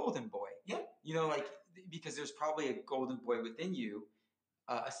play golden boy. Yeah. Because there's probably a golden boy within you,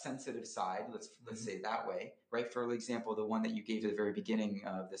 a sensitive side. Let's say it that way, right? For example, the one that you gave at the very beginning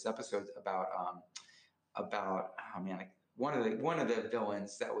of this episode about one of the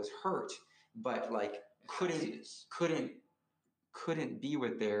villains that was hurt, but like couldn't be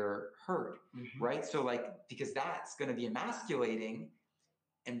with their hurt, right? So like, because that's going to be emasculating,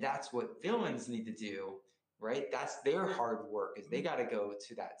 and that's what villains need to do, right? That's their hard work, is they got to go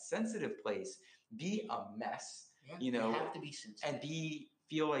to that sensitive place, be a mess, they have to be sensitive, and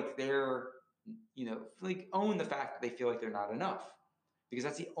feel like they're, like own the fact that they feel like they're not enough, because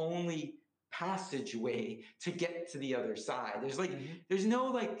that's the only passageway to get to the other side. There's like, there's no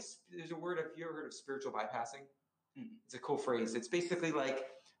like, there's a word, have you ever heard of spiritual bypassing? It's a cool phrase. It's basically like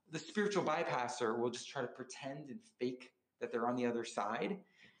the spiritual bypasser will just try to pretend and fake that they're on the other side.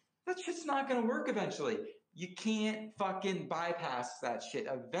 That shit's not going to work eventually. You can't fucking bypass that shit.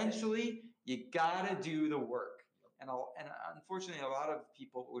 Eventually, you got to do the work. And unfortunately, a lot of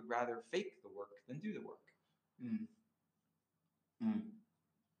people would rather fake the work than do the work. Are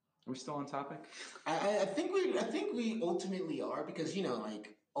we still on topic? I think we ultimately are, because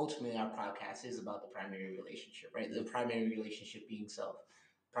ultimately our podcast is about the primary relationship, right? The primary relationship being self,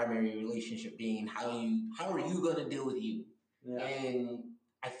 primary relationship being how are you going to deal with you? Yeah. And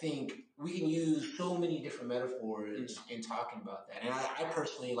I think we can use so many different metaphors in talking about that. And I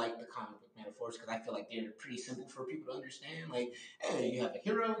personally like the comic book metaphors because I feel like they're pretty simple for people to understand. Like, hey, you have a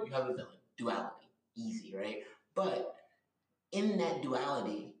hero, you have a villain. Duality. Easy, right? But in that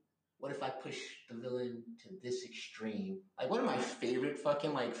duality, what if I push the villain to this extreme? Like, one of my favorite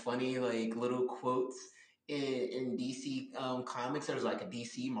fucking funny little quotes in DC comics, there's like a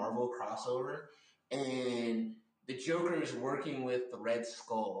DC Marvel crossover, and the Joker is working with the Red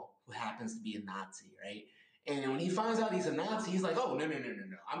Skull, who happens to be a Nazi, right? And when he finds out he's a Nazi, he's like, oh, no,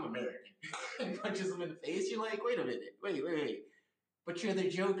 I'm American. And punches him in the face. You're like, wait a minute, wait. But you're the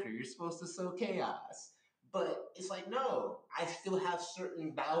Joker. You're supposed to sow chaos. But it's like, no, I still have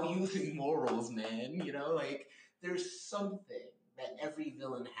certain values and morals, man. There's something that every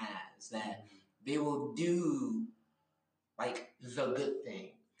villain has that they will do, like, the good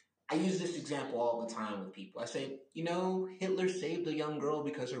thing. I use this example all the time with people. I say, Hitler saved a young girl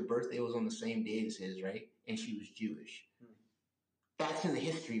because her birthday was on the same day as his, right? And she was Jewish. That's in the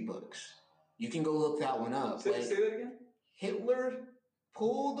history books. You can go look that one up. Say that again? Hitler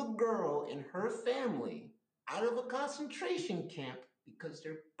pulled a girl and her family out of a concentration camp because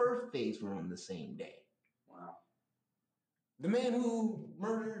their birthdays were on the same day. Wow. The man who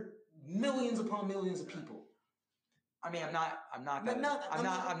murdered millions upon millions of people. I mean, I'm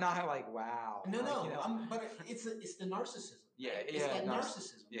not like, wow. No. But it's the narcissism. Yeah, right? It's that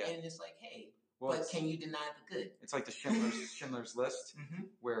narcissism. Yeah. And it's like, hey, but can you deny the good? It's like the Schindler's List,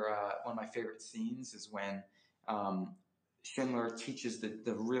 where one of my favorite scenes is when Schindler teaches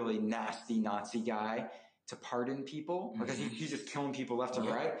the really nasty Nazi guy to pardon people because he's just killing people left and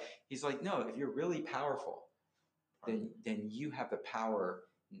right. He's like, no, if you're really powerful, then you have the power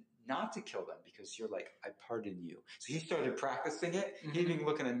not to kill them because you're like, I pardon you. So he started practicing it. He didn't even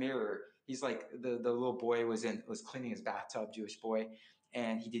look in a mirror. He's like, the little boy was cleaning his bathtub, Jewish boy,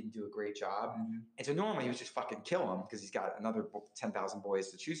 and he didn't do a great job. And so normally he would just fucking kill him because he's got another 10,000 boys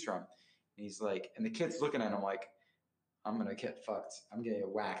to choose from. And he's like, and the kid's looking at him like, I'm going to get fucked. I'm going to get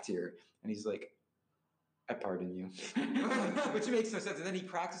whacked here. And he's like, I pardon you. Which makes no sense. And then he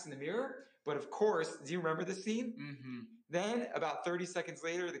practiced in the mirror. But of course, do you remember the scene? Mm-hmm. Then about 30 seconds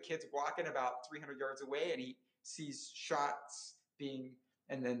later, the kid's walking about 300 yards away and he sees shots being,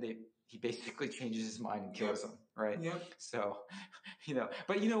 and then he basically changes his mind and kills him, right? Yep. So,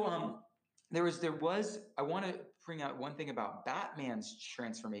 but there was, I want to bring out one thing about Batman's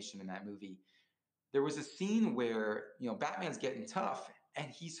transformation in that movie. There was a scene where, Batman's getting tough and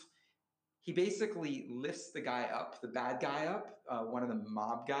he basically lifts the guy up, the bad guy up, one of the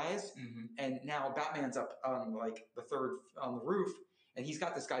mob guys. Mm-hmm. And now Batman's up on like the third on the roof and he's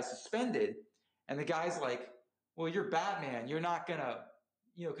got this guy suspended. And the guy's like, well, you're Batman. You're not going to,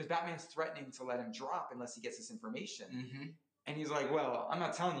 because Batman's threatening to let him drop unless he gets this information. Mm-hmm. And he's like, well, I'm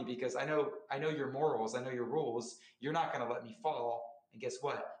not telling you because I know your morals. I know your rules. You're not going to let me fall. And guess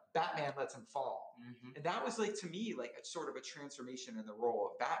what? Batman lets him fall. Mm-hmm. And that was like, to me, like a sort of a transformation in the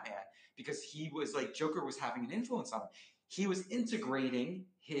role of Batman because he was like, Joker was having an influence on him. He was integrating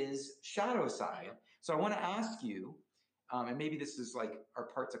his shadow side. So I want to ask you, and maybe this is like our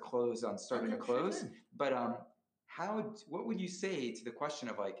part to close on starting to close, but what would you say to the question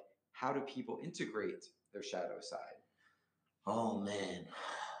of like, how do people integrate their shadow side? Oh man.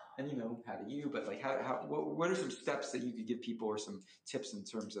 And how do you? But like, what are some steps that you could give people, or some tips in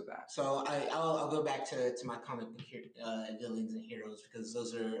terms of that? So I'll go back to my comic book villains and heroes because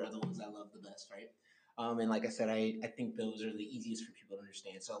those are the ones I love the best, right? And like I said, I think those are the easiest for people to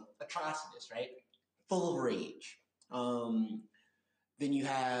understand. So Atrocitus, right? Full of rage. Then you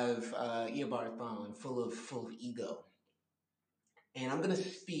have Eobard Thawne, full of ego. And I'm gonna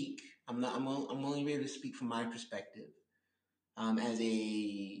speak. I'm only able to speak from my perspective. As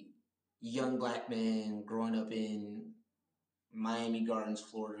a young black man growing up in Miami Gardens,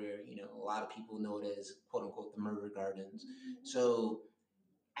 Florida, a lot of people know it as quote unquote the murder gardens. So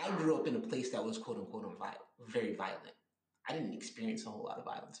I grew up in a place that was quote unquote very violent. I didn't experience a whole lot of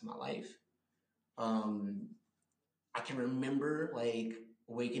violence in my life. I can remember like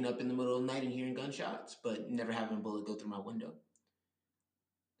waking up in the middle of the night and hearing gunshots, but never having a bullet go through my window.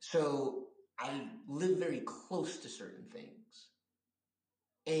 So I live very close to certain things.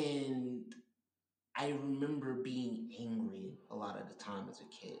 And I remember being angry a lot of the time as a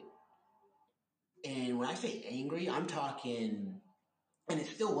kid. And when I say angry, I'm talking, and it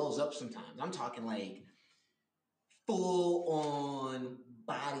still wells up sometimes, I'm talking like full on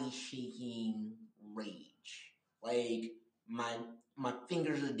body shaking rage. Like my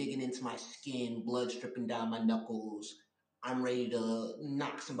fingers are digging into my skin, blood dripping down my knuckles. I'm ready to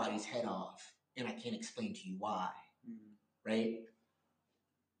knock somebody's head off, and I can't explain to you why. Mm-hmm. Right?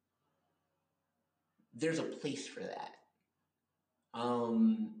 There's a place for that.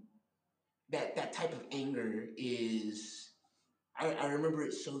 That type of anger is, I remember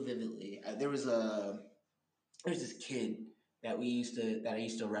it so vividly. There was this kid that I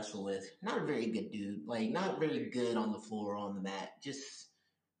used to wrestle with. Not a very good dude, like not very good on the floor or on the mat. Just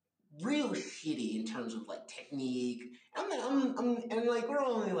real shitty in terms of like technique. And like we're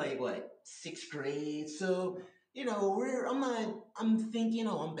only like what, 6th grade, so I'm thinking,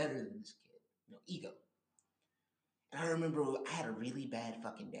 oh, I'm better than this kid. Ego. And I remember I had a really bad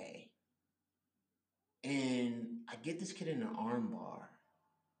fucking day. And I get this kid in an arm bar.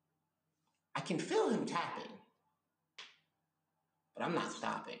 I can feel him tapping, but I'm not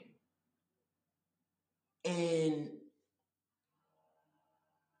stopping. And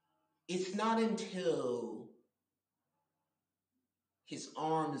it's not until his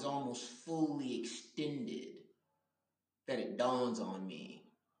arm is almost fully extended that it dawns on me,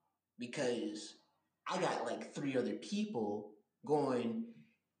 because I got like 3 other people going,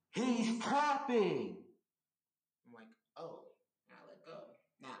 he's tapping. I'm like, oh, and I let go.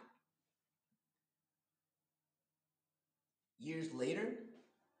 Now, years later,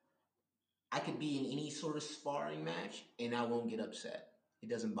 I could be in any sort of sparring match and I won't get upset. It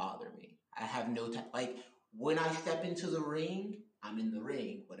doesn't bother me. I have no time. Like when I step into the ring, I'm in the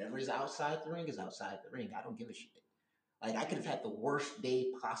ring. Whatever is outside the ring is outside the ring. I don't give a shit. Like I could have had the worst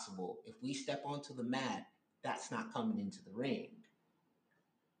day possible. If we step onto the mat, that's not coming into the ring.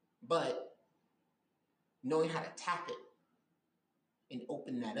 But knowing how to tap it and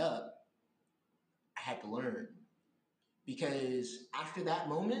open that up, I had to learn. Because after that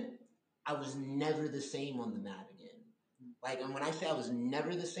moment, I was never the same on the mat again. Like, and when I say I was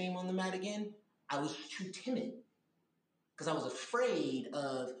never the same on the mat again, I was too timid. Because I was afraid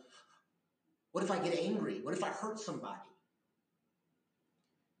of, what if I get angry? What if I hurt somebody?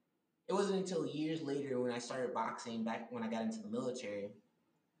 It wasn't until years later when I started boxing, back when I got into the military,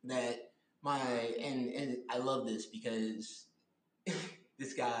 that And I love this because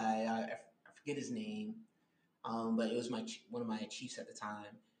this guy, I forget his name, but it was one of my chiefs at the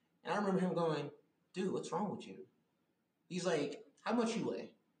time. And I remember him going, dude, what's wrong with you? He's like, how much you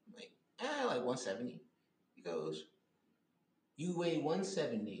weigh? I'm like, like 170. He goes, you weigh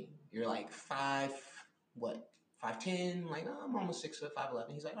 170. You're like 5'10"? I'm like, I'm almost 6',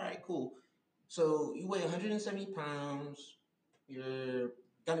 5'11". He's like, all right, cool. So you weigh 170 pounds. You're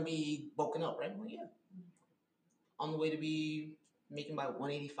going to be bulking up, right? I'm like, yeah. On the way to be making about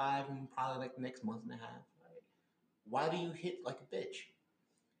 185 in probably like the next month and a half. Right? Why do you hit like a bitch?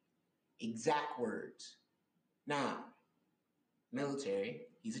 Exact words. Now, military,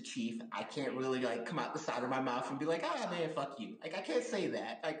 he's a chief. I can't really like come out the side of my mouth and be like, man, fuck you. Like, I can't say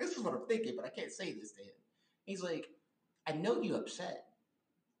that. Like, this is what I'm thinking, but I can't say this to him. He's like, I know you're upset.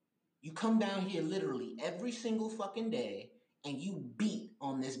 You come down here literally every single fucking day and you beat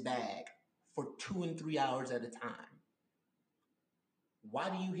on this bag for 2 and 3 hours at a time. Why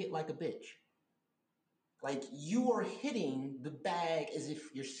do you hit like a bitch? Like, you are hitting the bag as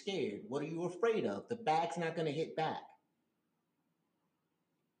if you're scared. What are you afraid of? The bag's not going to hit back.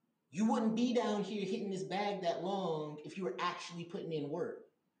 You wouldn't be down here hitting this bag that long if you were actually putting in work,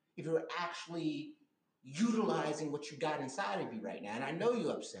 if you were actually utilizing what you got inside of you right now. And I know you're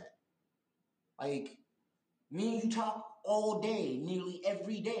upset. Like, me and you talk all day, nearly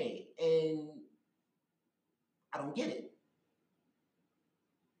every day, and I don't get it.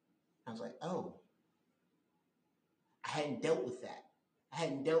 I was like, oh, I hadn't dealt with that. I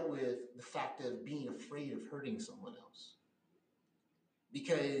hadn't dealt with the fact of being afraid of hurting someone else.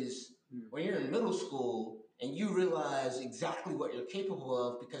 Because when you're in middle school and you realize exactly what you're capable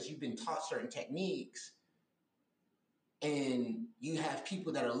of because you've been taught certain techniques, and you have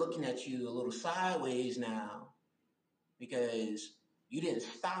people that are looking at you a little sideways now because you didn't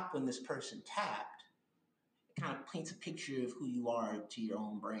stop when this person tapped, it kind of paints a picture of who you are to your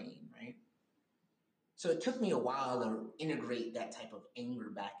own brain, right? So it took me a while to integrate that type of anger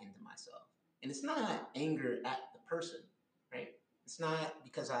back into myself. And it's not anger at the person, right? It's not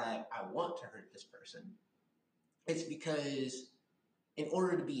because I want to hurt this person. It's because in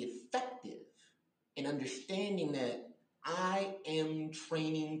order to be effective in understanding that I am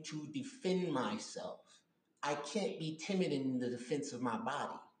training to defend myself, I can't be timid in the defense of my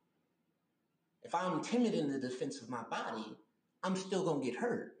body. If I'm timid in the defense of my body, I'm still going to get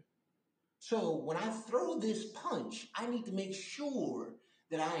hurt. So when I throw this punch, I need to make sure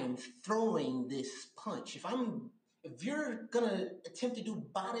that I am throwing this punch. If you're going to attempt to do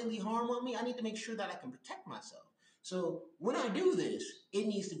bodily harm on me, I need to make sure that I can protect myself. So when I do this, it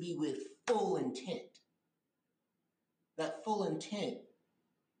needs to be with full intent. That full intent,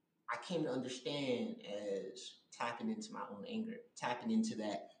 I came to understand as tapping into my own anger, tapping into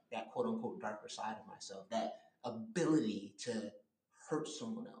that quote unquote darker side of myself, that ability to hurt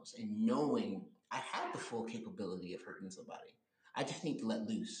someone else, and knowing I have the full capability of hurting somebody. I just need to let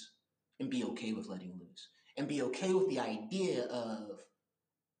loose and be okay with letting loose and be okay with the idea of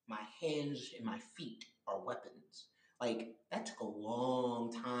my hands and my feet are weapons. Like, that took a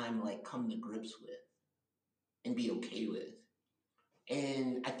long time to like come to grips with and be okay with.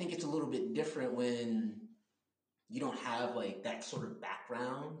 And I think it's a little bit different when you don't have like that sort of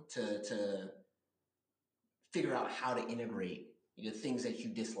background to figure out how to integrate the things that you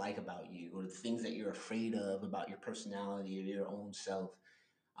dislike about you or the things that you're afraid of about your personality or your own self.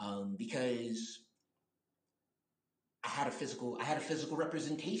 Because I had a physical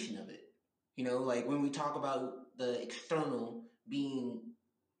representation of it. You know, like when we talk about the external being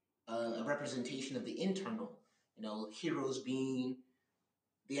a representation of the internal, you know, heroes being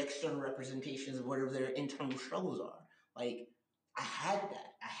the external representations of whatever their internal struggles are. Like, I had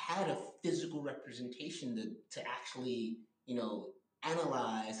that. I had a physical representation to actually, you know,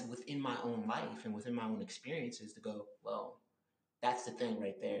 analyze within my own life and within my own experiences to go, well, that's the thing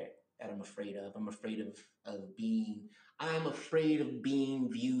right there that I'm afraid of. I'm afraid of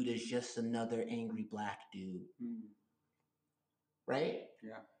being viewed as just another angry black dude. Right?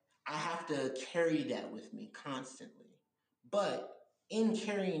 Yeah. I have to carry that with me constantly. But in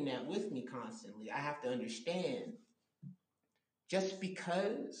carrying that with me constantly, I have to understand just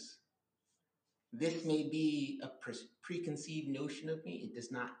because this may be a preconceived notion of me, it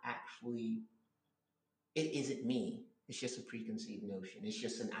does not actually, it isn't me. It's just a preconceived notion. It's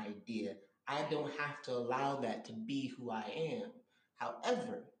just an idea. I don't have to allow that to be who I am.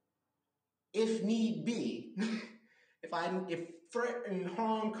 However, if need be, if threat and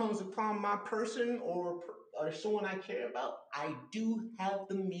harm comes upon my person or someone I care about, I do have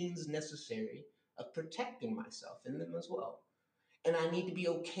the means necessary of protecting myself and them as well. And I need to be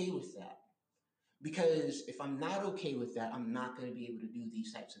okay with that. Because if I'm not okay with that, I'm not going to be able to do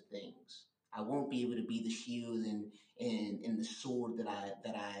these types of things. I won't be able to be the shield and the sword that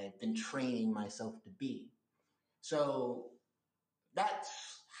I've been training myself to be. So that's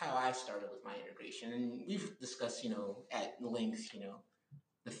how I started with my integration. And we've discussed, at length,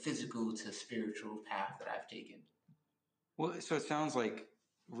 the physical to spiritual path that I've taken. Well, so it sounds like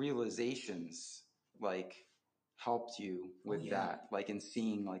realizations like helped you with that, like in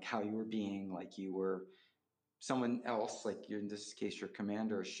seeing like how you were being, like you were someone else, like in this case, your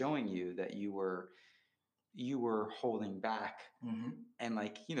commander, showing you that you were holding back. Mm-hmm. And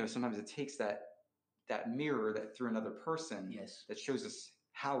like, sometimes it takes that mirror that through another person that shows us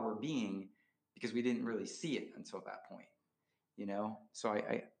how we're being, because we didn't really see it until that point, So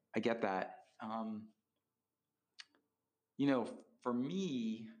I get that. For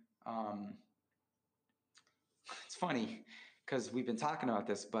me, it's funny because we've been talking about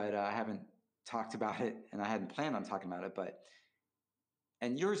this, but I haven't talked about it, and I hadn't planned on talking about it,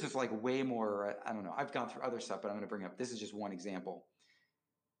 and yours is like way more, I don't know. I've gone through other stuff, but I'm going to bring up, this is just one example.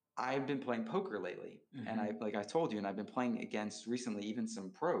 I've been playing poker lately, and like I told you, and I've been playing against recently even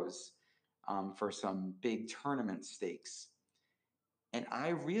some pros for some big tournament stakes. And I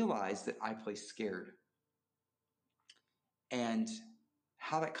realized that I play scared. And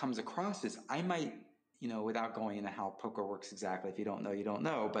how that comes across is I might, without going into how poker works exactly, if you don't know, you don't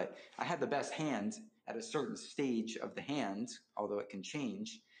know, but I had the best hand at a certain stage of the hand, although it can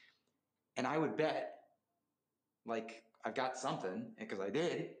change. And I would bet, like, I've got something, because I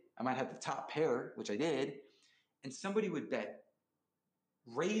did. I might have the top pair, which I did. And somebody would bet,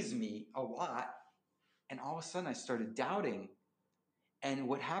 raise me a lot. And all of a sudden I started doubting. And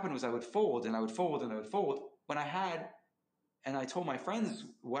what happened was I would fold and I would fold and I would fold when I had, and I told my friends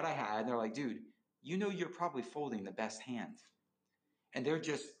what I had. And they're like, dude, you're probably folding the best hand. And they're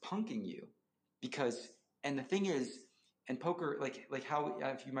just punking you and the thing is, in poker, like how,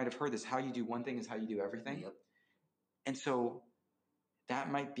 if you might have heard this, how you do one thing is how you do everything. Yep. And so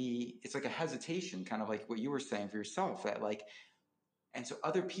that might be, it's like a hesitation, kind of like what you were saying for yourself, that like, and so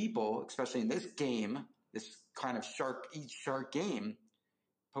other people, especially in this game, this kind of shark eat shark game,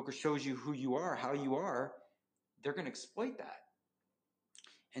 poker shows you who you are, how you are, they're going to exploit that.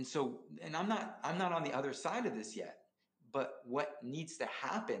 And so, and I'm not on the other side of this yet, but what needs to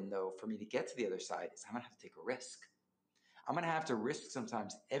happen though, for me to get to the other side, is I'm going to have to take a risk. I'm going to have to risk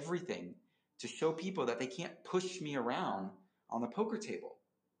sometimes everything to show people that they can't push me around on the poker table.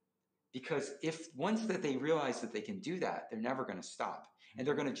 Because if once that they realize that they can do that, they're never going to stop. And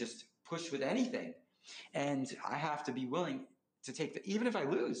they're going to just push with anything. And I have to be willing to take even if I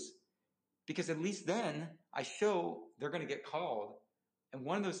lose, because at least then I show they're going to get called. And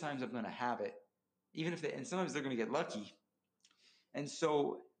one of those times I'm going to have it, and sometimes they're going to get lucky. And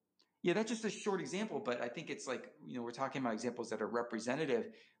so, yeah, that's just a short example, but I think it's like, we're talking about examples that are representative,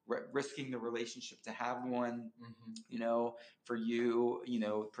 risking the relationship to have one, for you,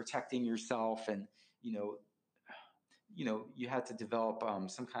 protecting yourself, and, you had to develop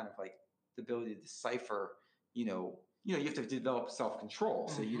some kind of like the ability to decipher, you have to develop self-control.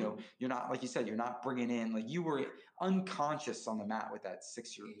 So, you're not, like you said, you're not bringing in, like you were unconscious on the mat with that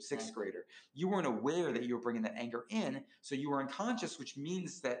sixth grader. You weren't aware that you were bringing that anger in. So you were unconscious, which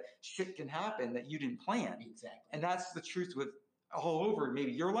means that shit can happen that you didn't plan. Exactly. And that's the truth with all over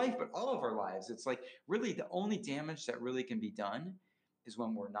maybe your life, but all of our lives. It's like really the only damage that really can be done is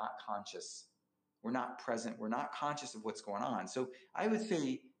when we're not conscious. We're not present. We're not conscious of what's going on. So I would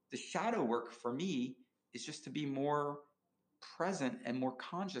say the shadow work for me is just to be more present and more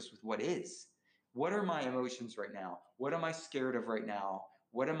conscious with what is. What are my emotions right now? What am I scared of right now?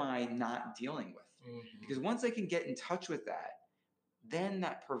 What am I not dealing with? Because once I can get in touch with that, then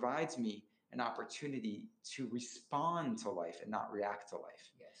that provides me an opportunity to respond to life and not react to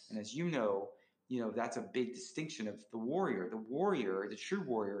life. Yes. And as you know, that's a big distinction of the warrior. The warrior, the true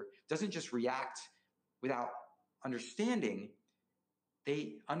warrior, doesn't just react without understanding.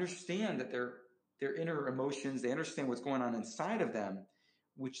 They understand that their inner emotions, they understand what's going on inside of them,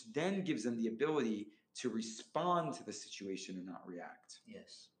 which then gives them the ability to respond to the situation and not react.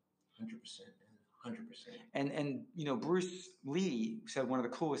 Yes, 100%. 100%. And Bruce Lee said one of the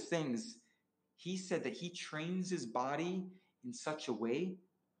coolest things. He said that he trains his body in such a way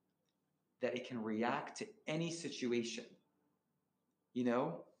that it can react to any situation.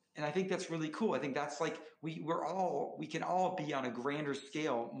 And I think that's really cool. I think that's like we can all be on a grander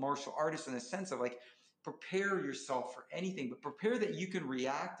scale martial artists in the sense of like prepare yourself for anything, but prepare that you can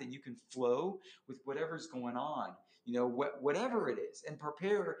react and you can flow with whatever's going on, whatever it is, and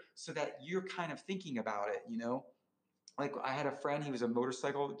prepare so that you're kind of thinking about it, like I had a friend, he was a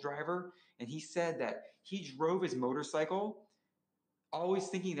motorcycle driver, and he said that he drove his motorcycle always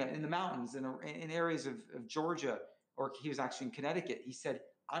thinking that in the mountains, in areas of Georgia, or he was actually in Connecticut, he said,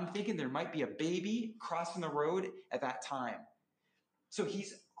 I'm thinking there might be a baby crossing the road at that time. So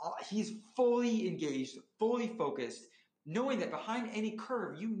he's fully engaged, fully focused, knowing that behind any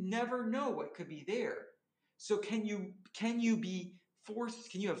curve, you never know what could be there. So can you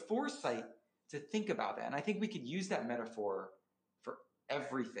have foresight to think about that? And I think we could use that metaphor for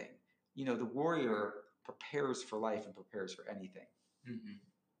everything. The warrior prepares for life and prepares for anything. Mm-hmm.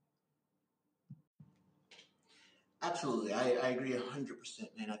 Absolutely. I agree 100%,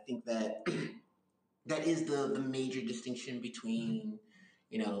 man. I think that that is the major distinction between,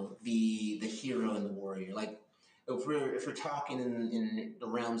 the hero and the warrior. Like, if we're talking in the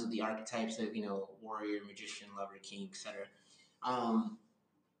realms of the archetypes of, warrior, magician, lover, king, etc.,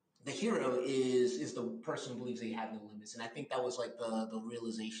 the hero is the person who believes they have no limits. And I think that was like the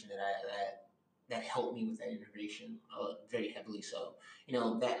realization that helped me with that integration, very heavily so.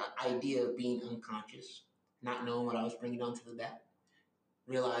 That idea of being unconscious, not knowing what I was bringing onto the bat,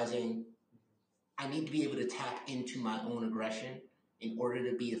 realizing I need to be able to tap into my own aggression in order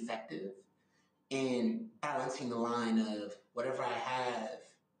to be effective, and balancing the line of whatever I have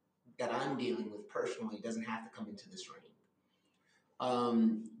that I'm dealing with personally doesn't have to come into this ring.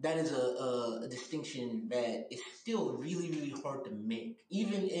 That is a distinction that is still really, really hard to make,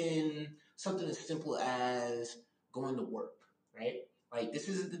 even in something as simple as going to work, right? Like, this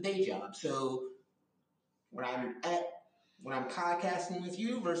isn't the day job. So when I'm podcasting with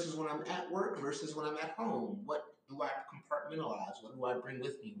you versus when I'm at work versus when I'm at home, what do I compartmentalize? What do I bring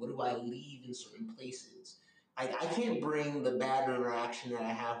with me? What do I leave in certain places? I can't bring the bad interaction that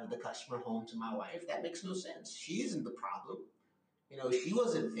I have with the customer home to my wife. That makes no sense. She isn't the problem. She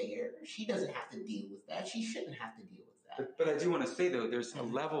wasn't there. She doesn't have to deal with that. She shouldn't have to deal with that. But I do want to say, though, there's a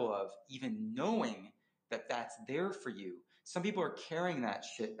level of even knowing that that's there for you. Some people are carrying that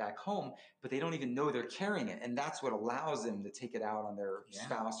shit back home, but they don't even know they're carrying it. And that's what allows them to take it out on their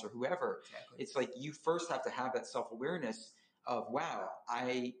spouse or whoever. Exactly. It's like you first have to have that self-awareness of, wow,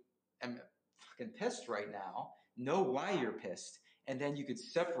 I am fucking pissed right now. Know why you're pissed. And then you could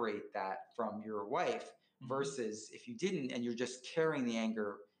separate that from your wife versus if you didn't and you're just carrying the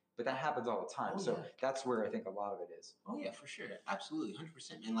anger. But that happens all the time. So that's where I think a lot of it is. Oh, yeah, for sure. Absolutely.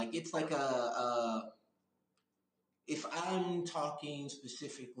 100%. And like, it's like if I'm talking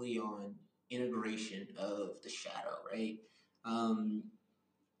specifically on integration of the shadow, right?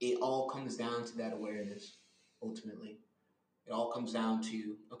 It all comes down to that awareness, ultimately. It all comes down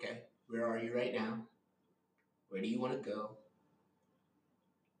to, okay, where are you right now? Where do you want to go?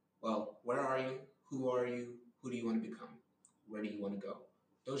 Well, where are you? Who are you? Who do you want to become? Where do you want to go?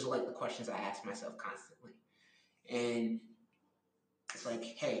 Those are like the questions I ask myself constantly. And it's like,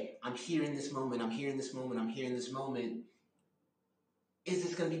 hey, I'm here in this moment. I'm here in this moment. I'm here in this moment. Is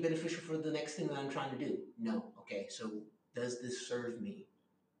this going to be beneficial for the next thing that I'm trying to do? No. Okay, so does this serve me?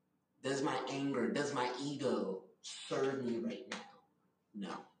 Does my anger, does my ego serve me right now?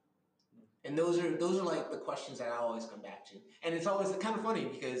 No. And those are like the questions that I always come back to. And it's always kind of funny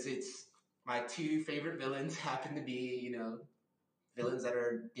because it's my two favorite villains happen to be, villains that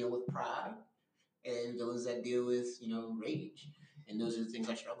deal with pride and villains that deal with, rage. And those are the things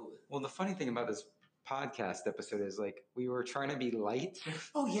I struggle with. Well, the funny thing about this podcast episode is like we were trying to be light.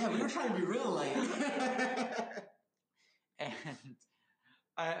 Oh yeah, we were trying to be real light. And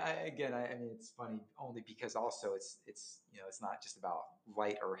I mean, it's funny only because also it's not just about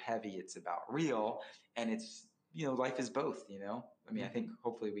light or heavy. It's about real, and it's life is both. I mean, I think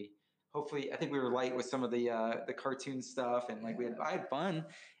I think we were light with some of the cartoon stuff, and like I had fun,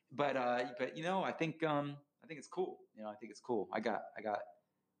 but I think it's cool. I think it's cool. I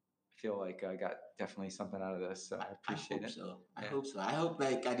feel like I got definitely something out of this, so I appreciate it. I hope so. I hope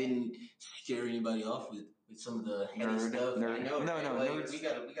like I didn't scare anybody off with some of the heady stuff. Nerd. I know. No, nerds. We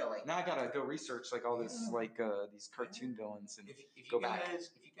got like. Now I gotta go research like all this these cartoon villains and if go you guys, back.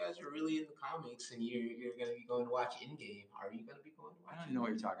 If you guys are really in the comics and you're gonna be going to watch Endgame, are you gonna be going to watch? I don't know what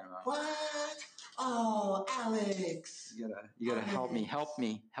you're talking about. What? Oh, Alex! You gotta help me.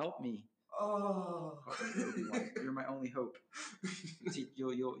 Oh, you're my only hope.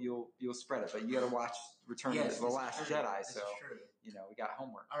 You'll spread it, but you gotta watch Return of the Last Jedi. So we got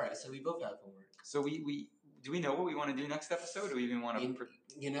homework. All right, so we both have homework. So we do we know what we want to do next episode? Do we even want to?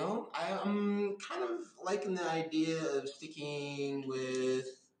 I'm kind of liking the idea of sticking with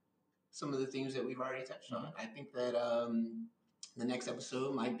some of the themes that we've already touched on. I think that the next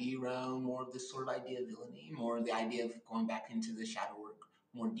episode might be around more of this sort of idea of villainy, more of the idea of going back into the shadow work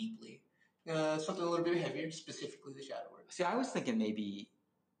more deeply. Something a little bit heavier, specifically the shadow work. See, I was thinking maybe,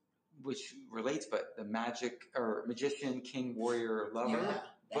 which relates, but the magic or magician, king, warrior, lover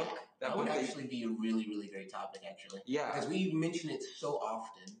book. That would actually be a really, really great topic, actually. Yeah. Because we mention it so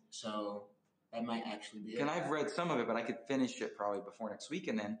often, so that might actually be it. And I've read some of it, but I could finish it probably before next week.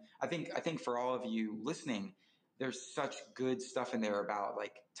 And then I think for all of you listening, there's such good stuff in there about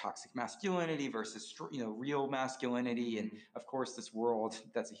like toxic masculinity versus, real masculinity. Mm-hmm. And of course, this world,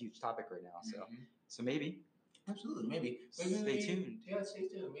 that's a huge topic right now. So, so maybe. Absolutely, maybe stay tuned. Yeah, stay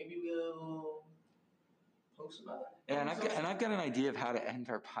tuned. Maybe we'll post about it. And I've got an idea of how to end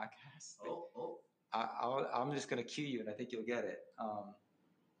our podcast. Oh. I'm just going to cue you, and I think you'll get it.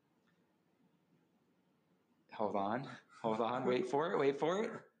 Hold on. Wait for it.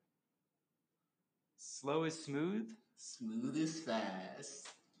 Slow is smooth. Smooth is fast.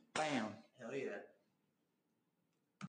 Bam. Hell yeah.